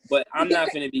 But I'm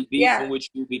not going to be beefing with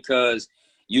you because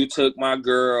you took my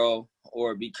girl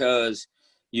or because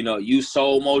you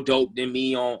sold more dope than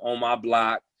me on my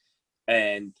block,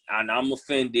 and I'm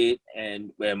offended,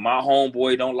 and my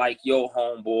homeboy don't like your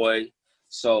homeboy,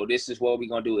 so this is what we're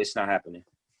gonna do. It's not happening.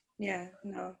 Yeah,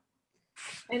 no.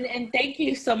 And thank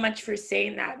you so much for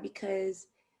saying that, because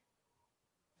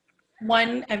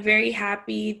one, I'm very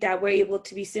happy that we're able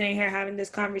to be sitting here having this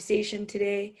conversation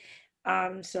today.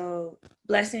 So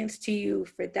blessings to you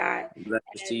for that.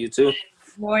 Blessings to you too.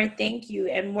 More thank you.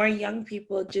 And more young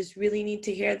people just really need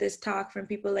to hear this talk from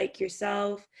people like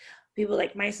yourself, people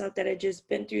like myself that have just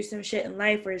been through some shit in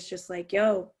life where it's just like,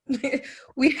 yo,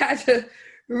 we had to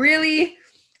really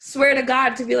swear to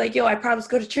God to be like, yo, I promise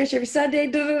to go to church every Sunday.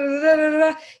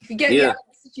 If you get me out of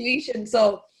the situation.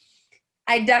 So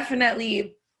I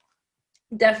definitely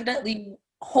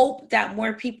hope that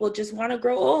more people just want to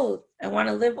grow old and want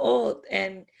to live old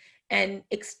and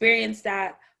experience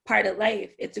that part of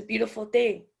life. It's a beautiful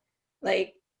thing.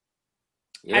 Like,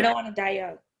 I don't want to die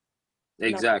young.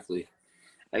 Exactly.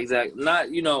 No. Exactly.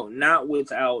 Not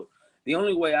without, the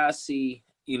only way I see,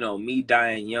 me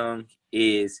dying young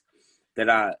is that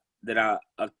I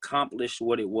accomplished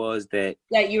what it was that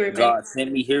you were God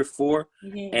sent me here for.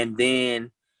 Mm-hmm. And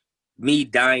then me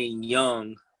dying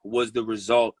young was the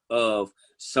result of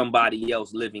somebody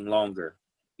else living longer.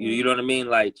 You know what I mean?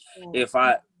 Like, if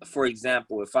I, for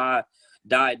example, if I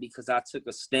died because I took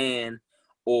a stand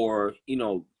or,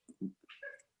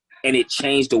 and it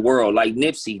changed the world, like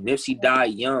Nipsey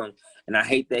died young, and I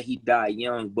hate that he died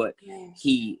young, but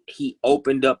he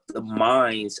opened up the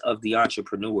minds of the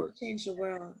entrepreneur. Changed the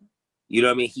world. You know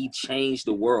what I mean? He changed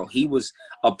the world. He was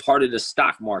a part of the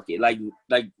stock market. Like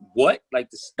what? Like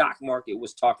the stock market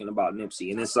was talking about Nipsey.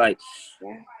 And it's like,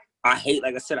 I hate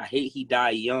he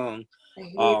died young.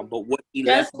 But what he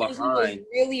left behind. He was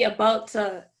really about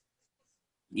to.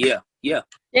 Yeah.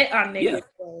 Get on niggas.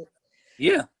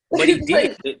 Yeah. But he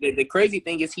did. The crazy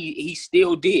thing is he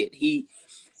still did. He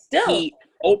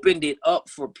opened it up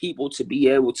for people to be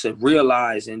able to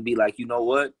realize and be like, you know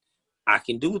what? I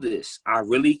can do this. I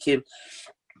really can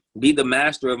be the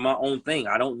master of my own thing.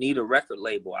 I don't need a record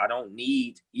label. I don't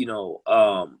need,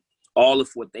 all of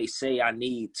what they say I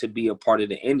need to be a part of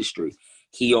the industry.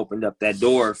 He opened up that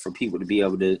door for people to be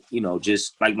able to,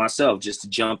 just like myself, just to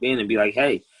jump in and be like,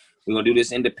 hey, we're going to do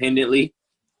this independently.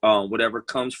 Whatever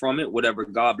comes from it, whatever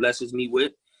God blesses me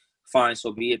with, fine,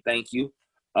 so be it. Thank you.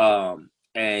 And,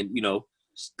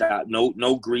 stop,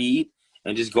 no greed,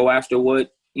 and just go after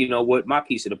what my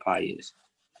piece of the pie is.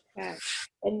 Yeah.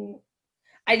 And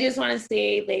I just want to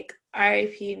say, like,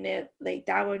 R.I.P. Nip, like,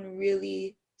 that one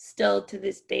really still to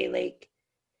this day, like,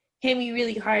 hit me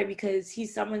really hard, because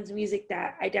he's someone's music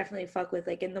that I definitely fuck with.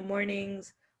 Like, in the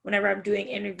mornings, whenever I'm doing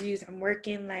interviews, I'm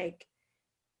working, like,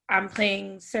 I'm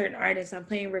playing certain artists. I'm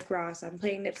playing Rick Ross. I'm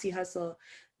playing Nipsey Hussle.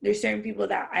 There's certain people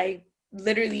that I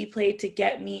literally play to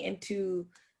get me into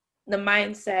the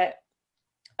mindset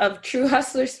of true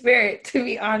hustler spirit, to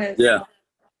be honest. Yeah.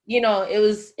 He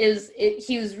was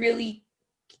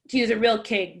a real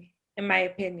king, in my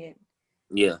opinion.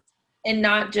 Yeah. And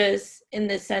not just in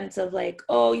the sense of like,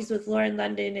 oh, he's with Lauren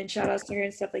London and shout outs to her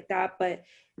and stuff like that, but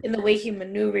in the way he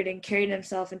maneuvered and carried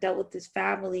himself and dealt with his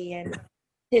family and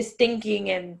his thinking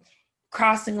and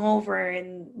crossing over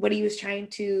and what he was trying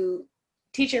to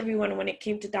teach everyone when it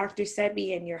came to Dr.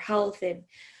 Sebi and your health and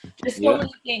just so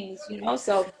many things,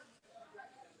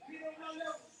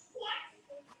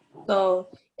 So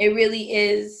it really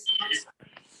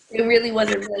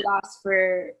was a real loss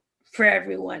for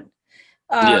everyone.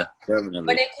 Definitely.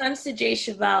 When it comes to Jay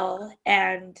Chevelle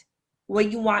and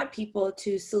what you want people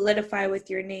to solidify with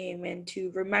your name and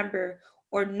to remember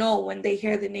or know when they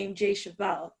hear the name Jay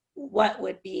Chevelle, what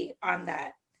would be on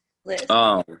that list?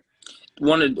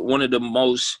 One of the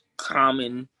most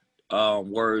common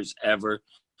words ever,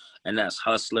 and that's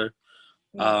hustler.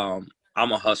 I'm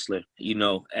a hustler,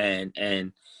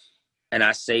 and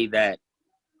I say that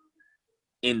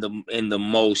in the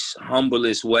most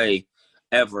humblest way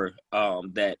ever,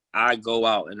 that I go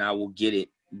out and I will get it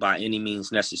by any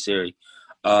means necessary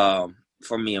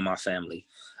for me and my family.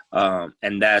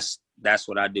 And that's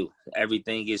what I do.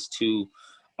 Everything is to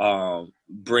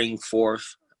bring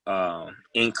forth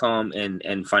income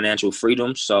and financial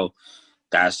freedom. So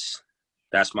that's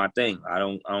That's my thing. I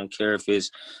don't care if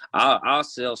it's. I'll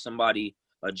sell somebody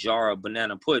a jar of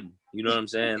banana pudding. You know what I'm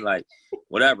saying? Like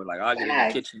whatever. Like I'll get in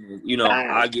the kitchen. You know,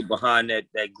 I'll get behind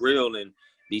that grill and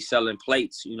be selling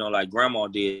plates. You know, like grandma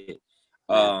did.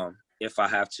 If I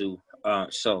have to.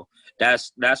 So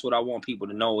that's what I want people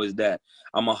to know is that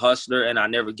I'm a hustler and I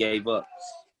never gave up.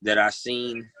 That I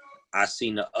seen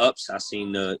the ups, I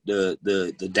seen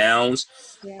the downs,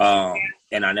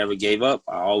 and I never gave up.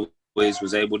 I always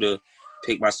was able to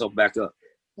pick myself back up.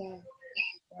 Yeah.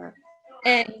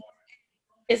 And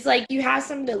it's like you have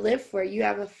something to live for. You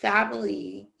have a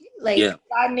family. Like a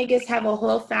lot of niggas have a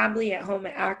whole family at home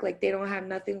and act like they don't have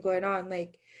nothing going on.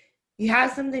 Like you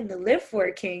have something to live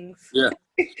for, Kings.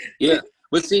 Yeah.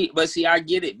 But see, I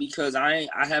get it because I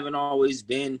haven't always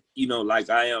been, you know, like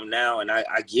I am now, and I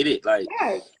get it. Like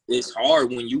it's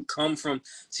hard when you come from.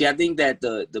 See, I think that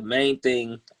the main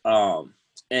thing,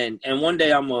 and one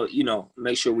day I'm gonna, you know,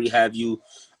 make sure we have you.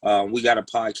 We got a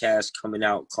podcast coming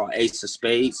out called Ace of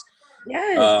Spades.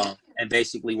 And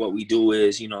basically what we do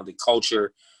is, you know, the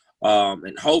culture,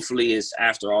 and hopefully it's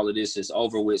after all of this is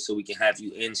over with, so we can have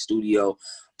you in studio.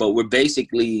 But we're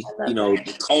basically, you know,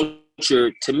 the culture.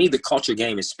 To me, the culture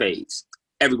game is spades.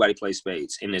 Everybody plays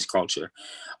spades in this culture,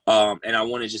 and I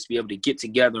want to just be able to get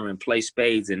together and play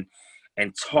spades and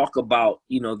talk about,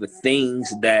 you know, the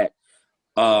things that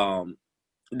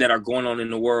that are going on in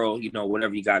the world. You know,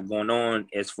 whatever you got going on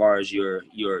as far as your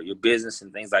business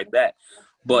and things like that.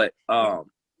 But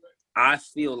I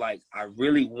feel like I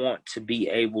really want to be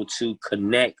able to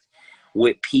connect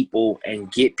with people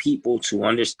and get people to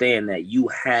understand that you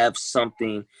have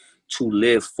something to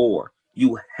live for.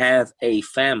 You have a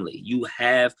family.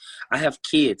 I have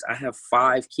kids. I have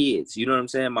 5 kids. You know what I'm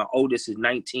saying? My oldest is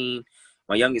 19.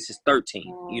 My youngest is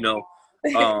 13, you know?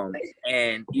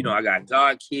 And, you know, I got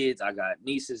god kids. I got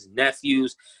nieces,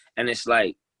 nephews. And it's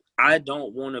like, I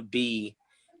don't want to be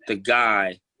the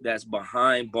guy that's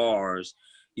behind bars,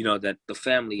 you know, that the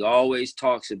family always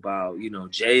talks about, you know,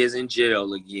 Jay is in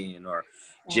jail again, or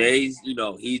Jay's, you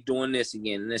know, he's doing this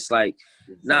again. And it's like,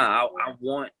 nah, I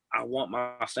want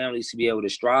my family to be able to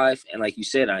strive. And like you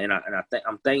said,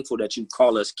 I'm thankful that you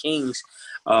call us kings,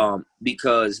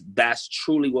 because that's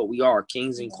truly what we are,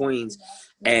 kings and queens.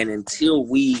 And until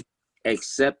we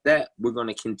accept that, we're going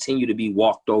to continue to be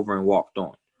walked over and walked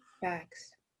on.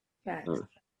 Facts.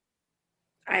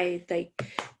 I like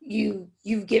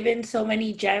you've given so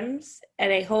many gems,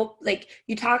 and I hope like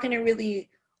you talk in a really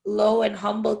low and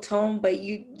humble tone, but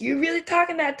you're really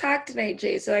talking that talk tonight,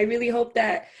 Jay. So I really hope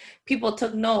that people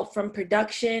took note, from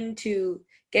production to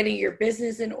getting your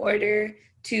business in order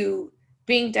to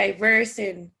being diverse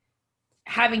and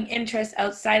having interests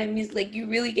outside of music. Like you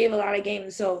really gave a lot of game.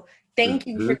 So thank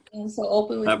you for being so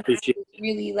open with me. I appreciate it.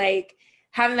 Really like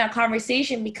having that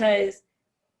conversation, because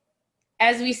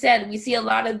as we said, we see a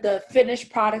lot of the finished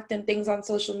product and things on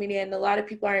social media, and a lot of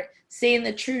people aren't seeing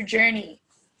the true journey.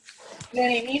 You know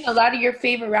what I mean? A lot of your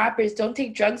favorite rappers don't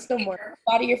take drugs no more.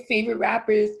 A lot of your favorite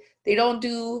rappers, they don't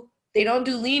do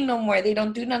lean no more. They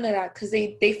don't do none of that because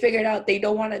they figured out they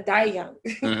don't want to die young.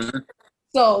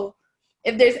 So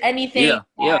if there's anything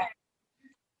that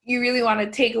you really want to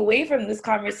take away from this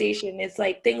conversation, it's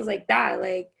like things like that.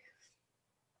 Like,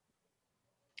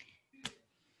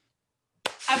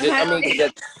 at the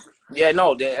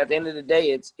end of the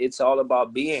day, it's all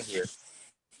about being here.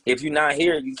 If you're not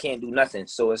here, you can't do nothing.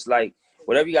 So it's like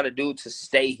whatever you got to do to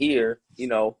stay here, you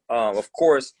know, of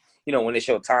course, you know, when it's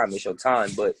your time, it's your time.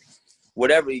 But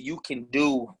whatever you can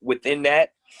do within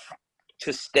that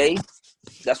to stay,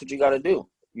 that's what you got to do.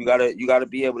 You gotta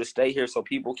be able to stay here so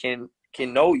people can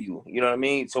know you. You know what I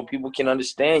mean? So people can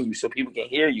understand you, so people can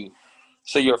hear you,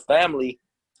 so your family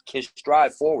can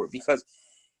strive forward. Because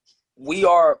we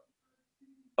are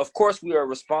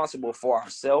responsible for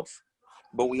ourselves,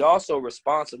 but we also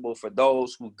responsible for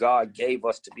those who God gave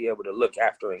us to be able to look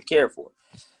after and care for.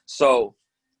 So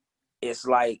it's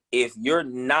like, if you're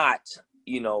not,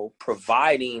 you know,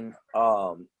 providing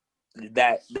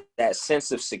that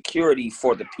sense of security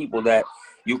for the people that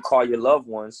you call your loved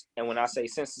ones. And when I say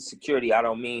sense of security, I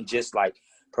don't mean just like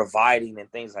providing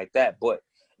and things like that, but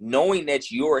knowing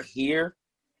that you're here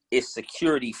is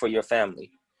security for your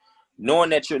family. Knowing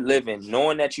that you're living,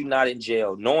 knowing that you're not in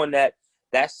jail, knowing that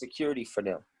that's security for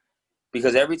them.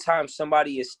 Because every time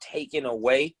somebody is taken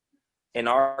away in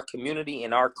our community,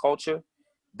 in our culture,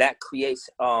 that creates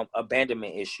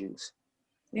abandonment issues.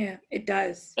 Yeah, it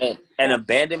does. And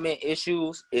abandonment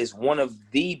issues is one of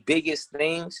the biggest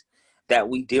things that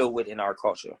we deal with in our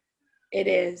culture. It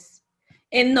is.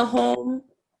 In the home,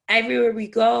 everywhere we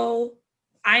go,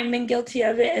 I've been guilty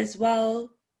of it as well,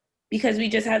 because we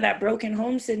just have that broken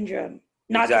home syndrome.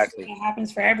 Not to Exactly. say it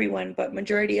happens for everyone, but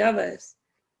majority of us.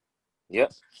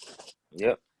 Yep.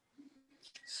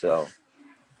 So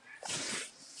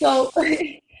So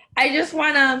I just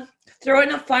want to throw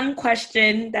in a fun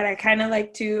question that I kind of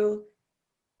like to,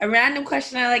 a random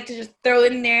question I like to just throw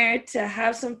in there to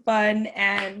have some fun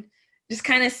and just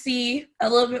kind of see a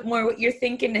little bit more what your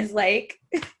thinking is like.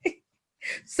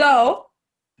 So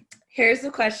here's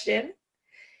the question.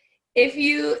 If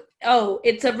you,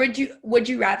 it's a would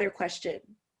you rather question.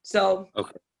 So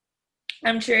okay.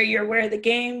 I'm sure you're aware of the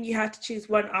game. You have to choose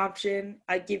one option.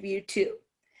 I give you two.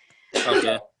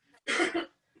 Okay.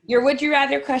 Your would you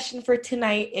rather question for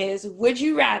tonight is, would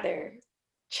you rather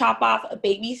chop off a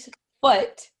baby's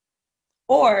foot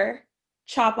or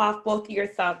chop off both your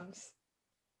thumbs?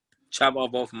 Chop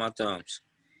off both of my thumbs.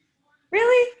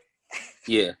 Really?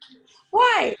 Yeah.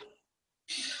 Why?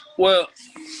 Well,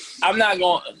 I'm not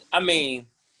going I mean,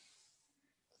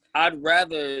 I'd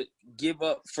rather give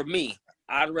up something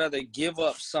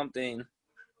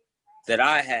that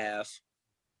I have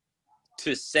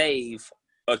to save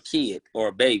a kid or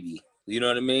a baby. You know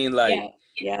what I mean? Like,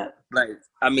 Yeah. like,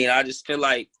 I mean, I just feel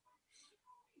like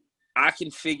I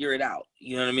can figure it out.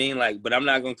 You know what I mean? Like, but I'm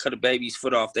not going to cut a baby's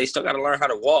foot off. They still got to learn how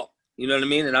to walk. You know what I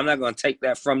mean? And I'm not going to take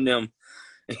that from them.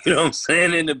 You know what I'm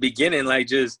saying? In the beginning, like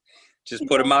just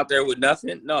put them out there with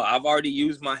nothing. No, I've already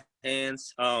used my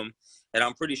hands. And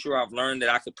I'm pretty sure I've learned that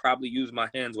I could probably use my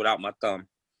hands without my thumb.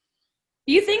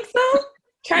 You think so?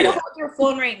 Try to Yeah. hold your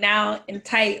phone right now and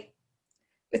type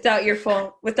without your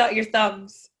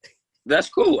thumbs. That's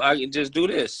cool. I can just do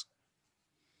this.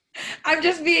 I'm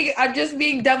just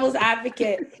being devil's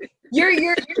advocate. You're a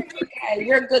good guy.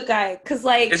 You're a good guy. Cause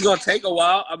like It's gonna take a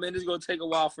while. I mean, it's gonna take a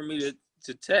while for me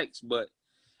to text, but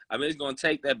I mean, it's gonna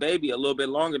take that baby a little bit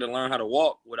longer to learn how to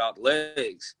walk without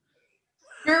legs.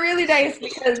 you're really nice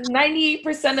because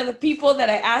 98% of the people that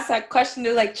I ask that question,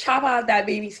 they're like, chop out that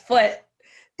baby's foot.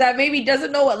 That baby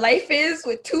doesn't know what life is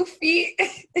with 2 feet.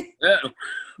 Yeah,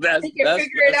 that's They can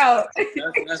figure it out. That's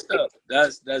messed up.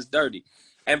 That's dirty.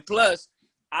 And plus,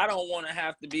 I don't want to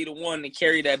have to be the one to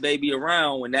carry that baby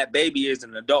around when that baby is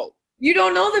an adult. You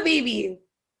don't know the baby.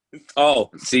 Oh,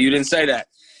 see, you didn't say that.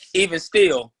 Even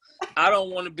still, I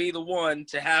don't want to be the one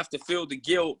to have to feel the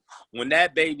guilt when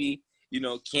that baby,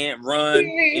 can't run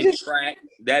in track.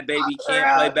 That baby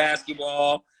can't play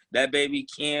basketball. That baby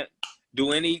can't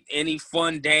do any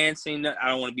fun dancing. I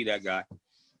don't want to be that guy.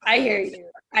 I hear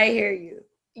you.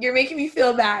 You're making me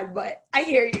feel bad, but I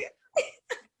hear you.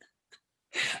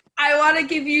 I want to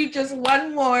give you just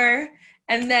one more,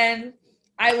 and then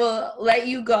I will let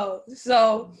you go.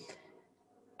 So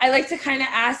I like to kind of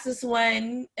ask this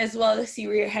one as well to see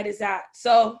where your head is at.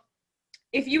 So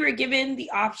if you were given the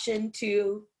option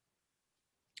to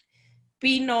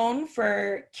be known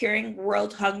for curing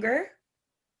world hunger,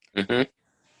 Mm-hmm.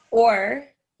 or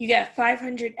you get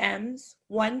 500 M's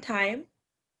one time,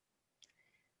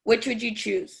 which would you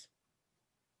choose?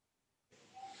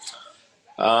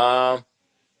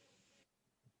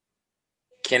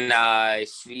 Can I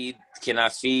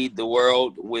feed the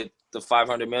world with the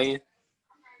 500 million?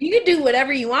 You can do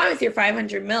whatever you want with your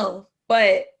 500 mil,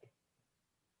 but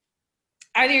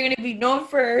either you're going to be known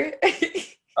for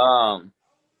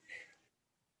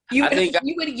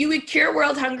you would cure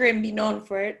world hunger and be known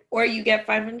for it, or you get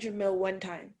 500 mil one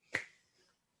time.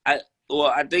 I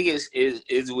think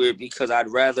it's weird because I'd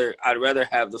rather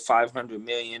have the 500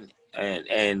 million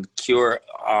and cure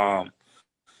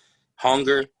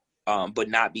hunger, but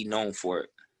not be known for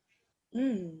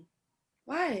it.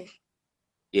 Why?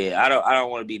 Yeah, I don't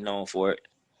want to be known for it.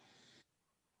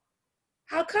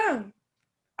 How come?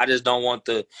 I just don't want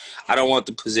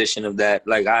the position of that.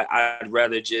 Like I'd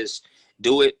rather just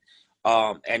do it,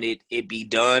 and it be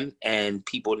done and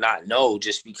people not know,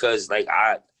 just because like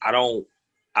I don't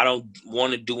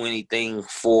want to do anything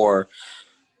for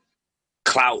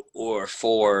clout or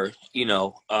for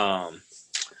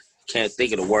can't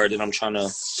think of the word that I'm trying to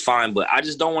find, but I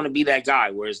just don't want to be that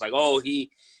guy where it's like, oh, he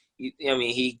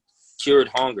cured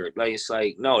hunger. Like, it's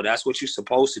like, no, that's what you're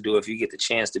supposed to do if you get the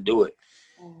chance to do it.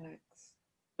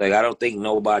 Like, I don't think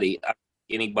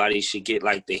anybody should get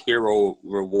like the hero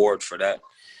reward for that,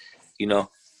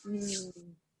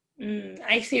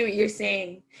 I see what you're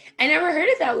saying. I never heard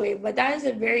it that way, but that is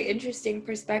a very interesting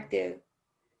perspective.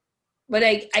 But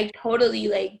I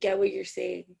totally get what you're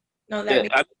saying. No, that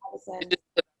makes a lot of sense.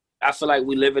 I feel like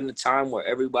we live in a time where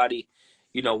everybody,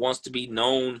 wants to be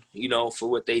known, for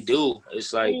what they do.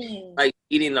 It's like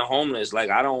feeding the homeless.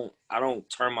 Like I don't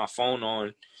turn my phone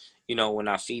on, when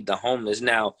I feed the homeless.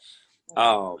 Now,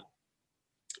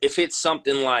 if it's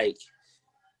something like,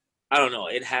 I don't know,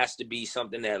 it has to be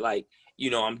something that like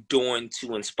I'm doing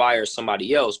to inspire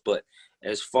somebody else. But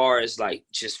as far as like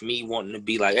just me wanting to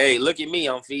be like, hey, look at me,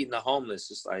 I'm feeding the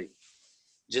homeless. It's like,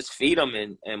 just feed them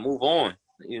and move on,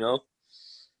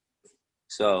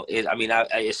 So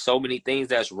it's so many things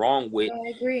that's wrong with, I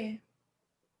agree.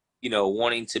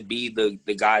 Wanting to be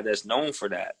the guy that's known for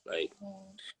that. Like,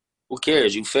 who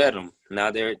cares? You fed them.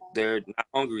 Now they're not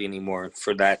hungry anymore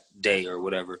for that day or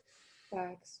whatever.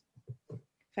 Facts.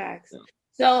 Yeah.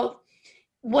 So,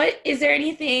 what is there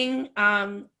anything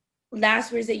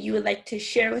last words that you would like to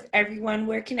share with everyone?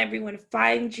 Where can everyone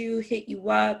find you, hit you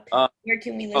up? Where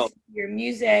can we listen to your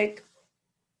music?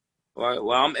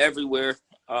 Well, I'm everywhere.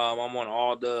 I'm on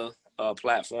all the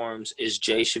platforms. It's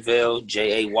Jay Chevelle,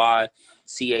 JayChevelle,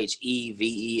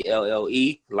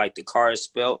 like the car is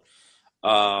spelled.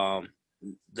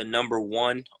 The number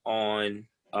 1 on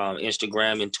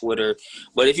Instagram and Twitter.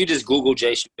 But if you just Google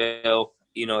Jay Chevelle,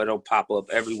 it'll pop up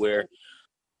everywhere.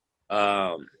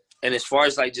 And as far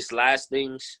as like just last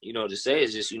things, to say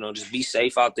is just, just be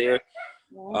safe out there.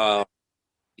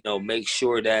 Make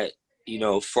sure that,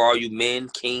 for all you men,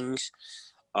 kings,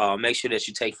 make sure that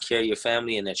you're taking care of your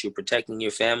family and that you're protecting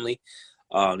your family.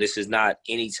 This is not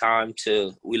any time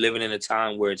we living in a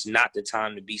time where it's not the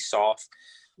time to be soft,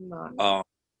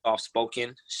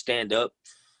 soft-spoken, stand up,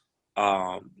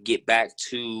 get back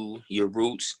to your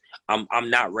roots. I'm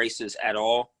not racist at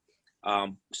all.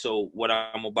 So what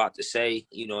I'm about to say,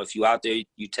 if you out there,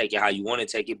 you take it how you want to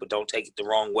take it, but don't take it the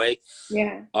wrong way.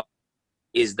 Yeah.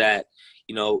 Is that,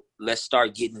 let's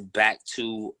start getting back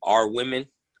to our women,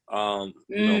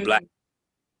 Black.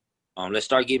 Let's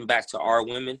start getting back to our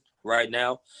women right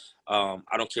now.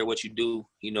 I don't care what you do,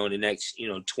 in the next,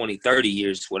 20, 30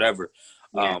 years, whatever.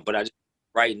 Yeah. But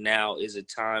right now is a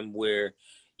time where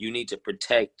you need to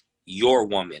protect your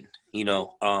woman,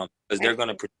 because they're going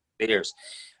to protect theirs.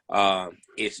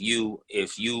 If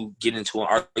you get into an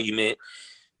argument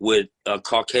with a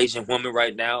Caucasian woman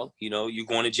right now, you're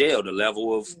going to jail. The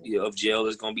level of jail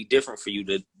is going to be different for you.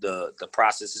 The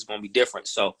process is going to be different.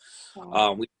 So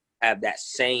we have that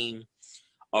same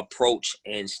approach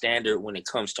and standard when it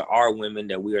comes to our women,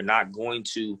 that we are not going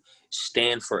to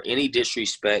stand for any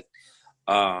disrespect.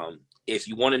 If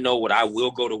you want to know what I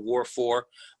will go to war for,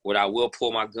 what I will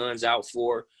pull my guns out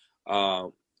for,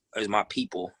 is my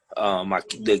people,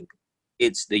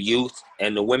 it's the youth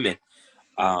and the women.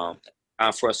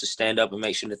 Time for us to stand up and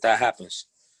make sure that happens.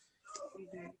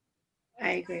 I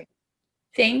agree.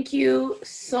 Thank you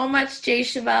so much, Jay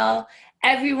Chevelle.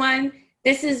 Everyone,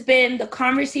 this has been the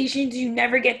conversations you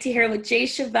never get to hear with Jay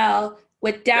Chevelle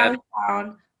with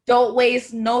Downtown. Don't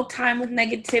waste no time with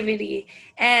negativity.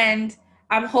 And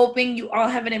I'm hoping you all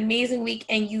have an amazing week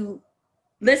and you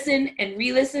listen and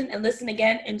re-listen and listen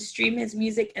again and stream his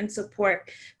music and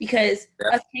support, because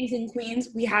us kings and queens,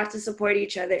 we have to support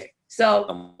each other.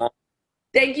 So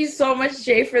thank you so much,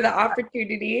 Jay, for the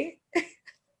opportunity.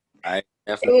 All right,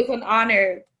 it was an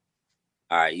honor.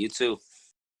 All right, you too.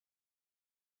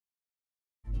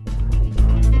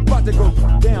 About to go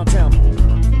downtown.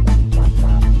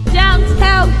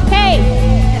 Downtown,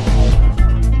 hey.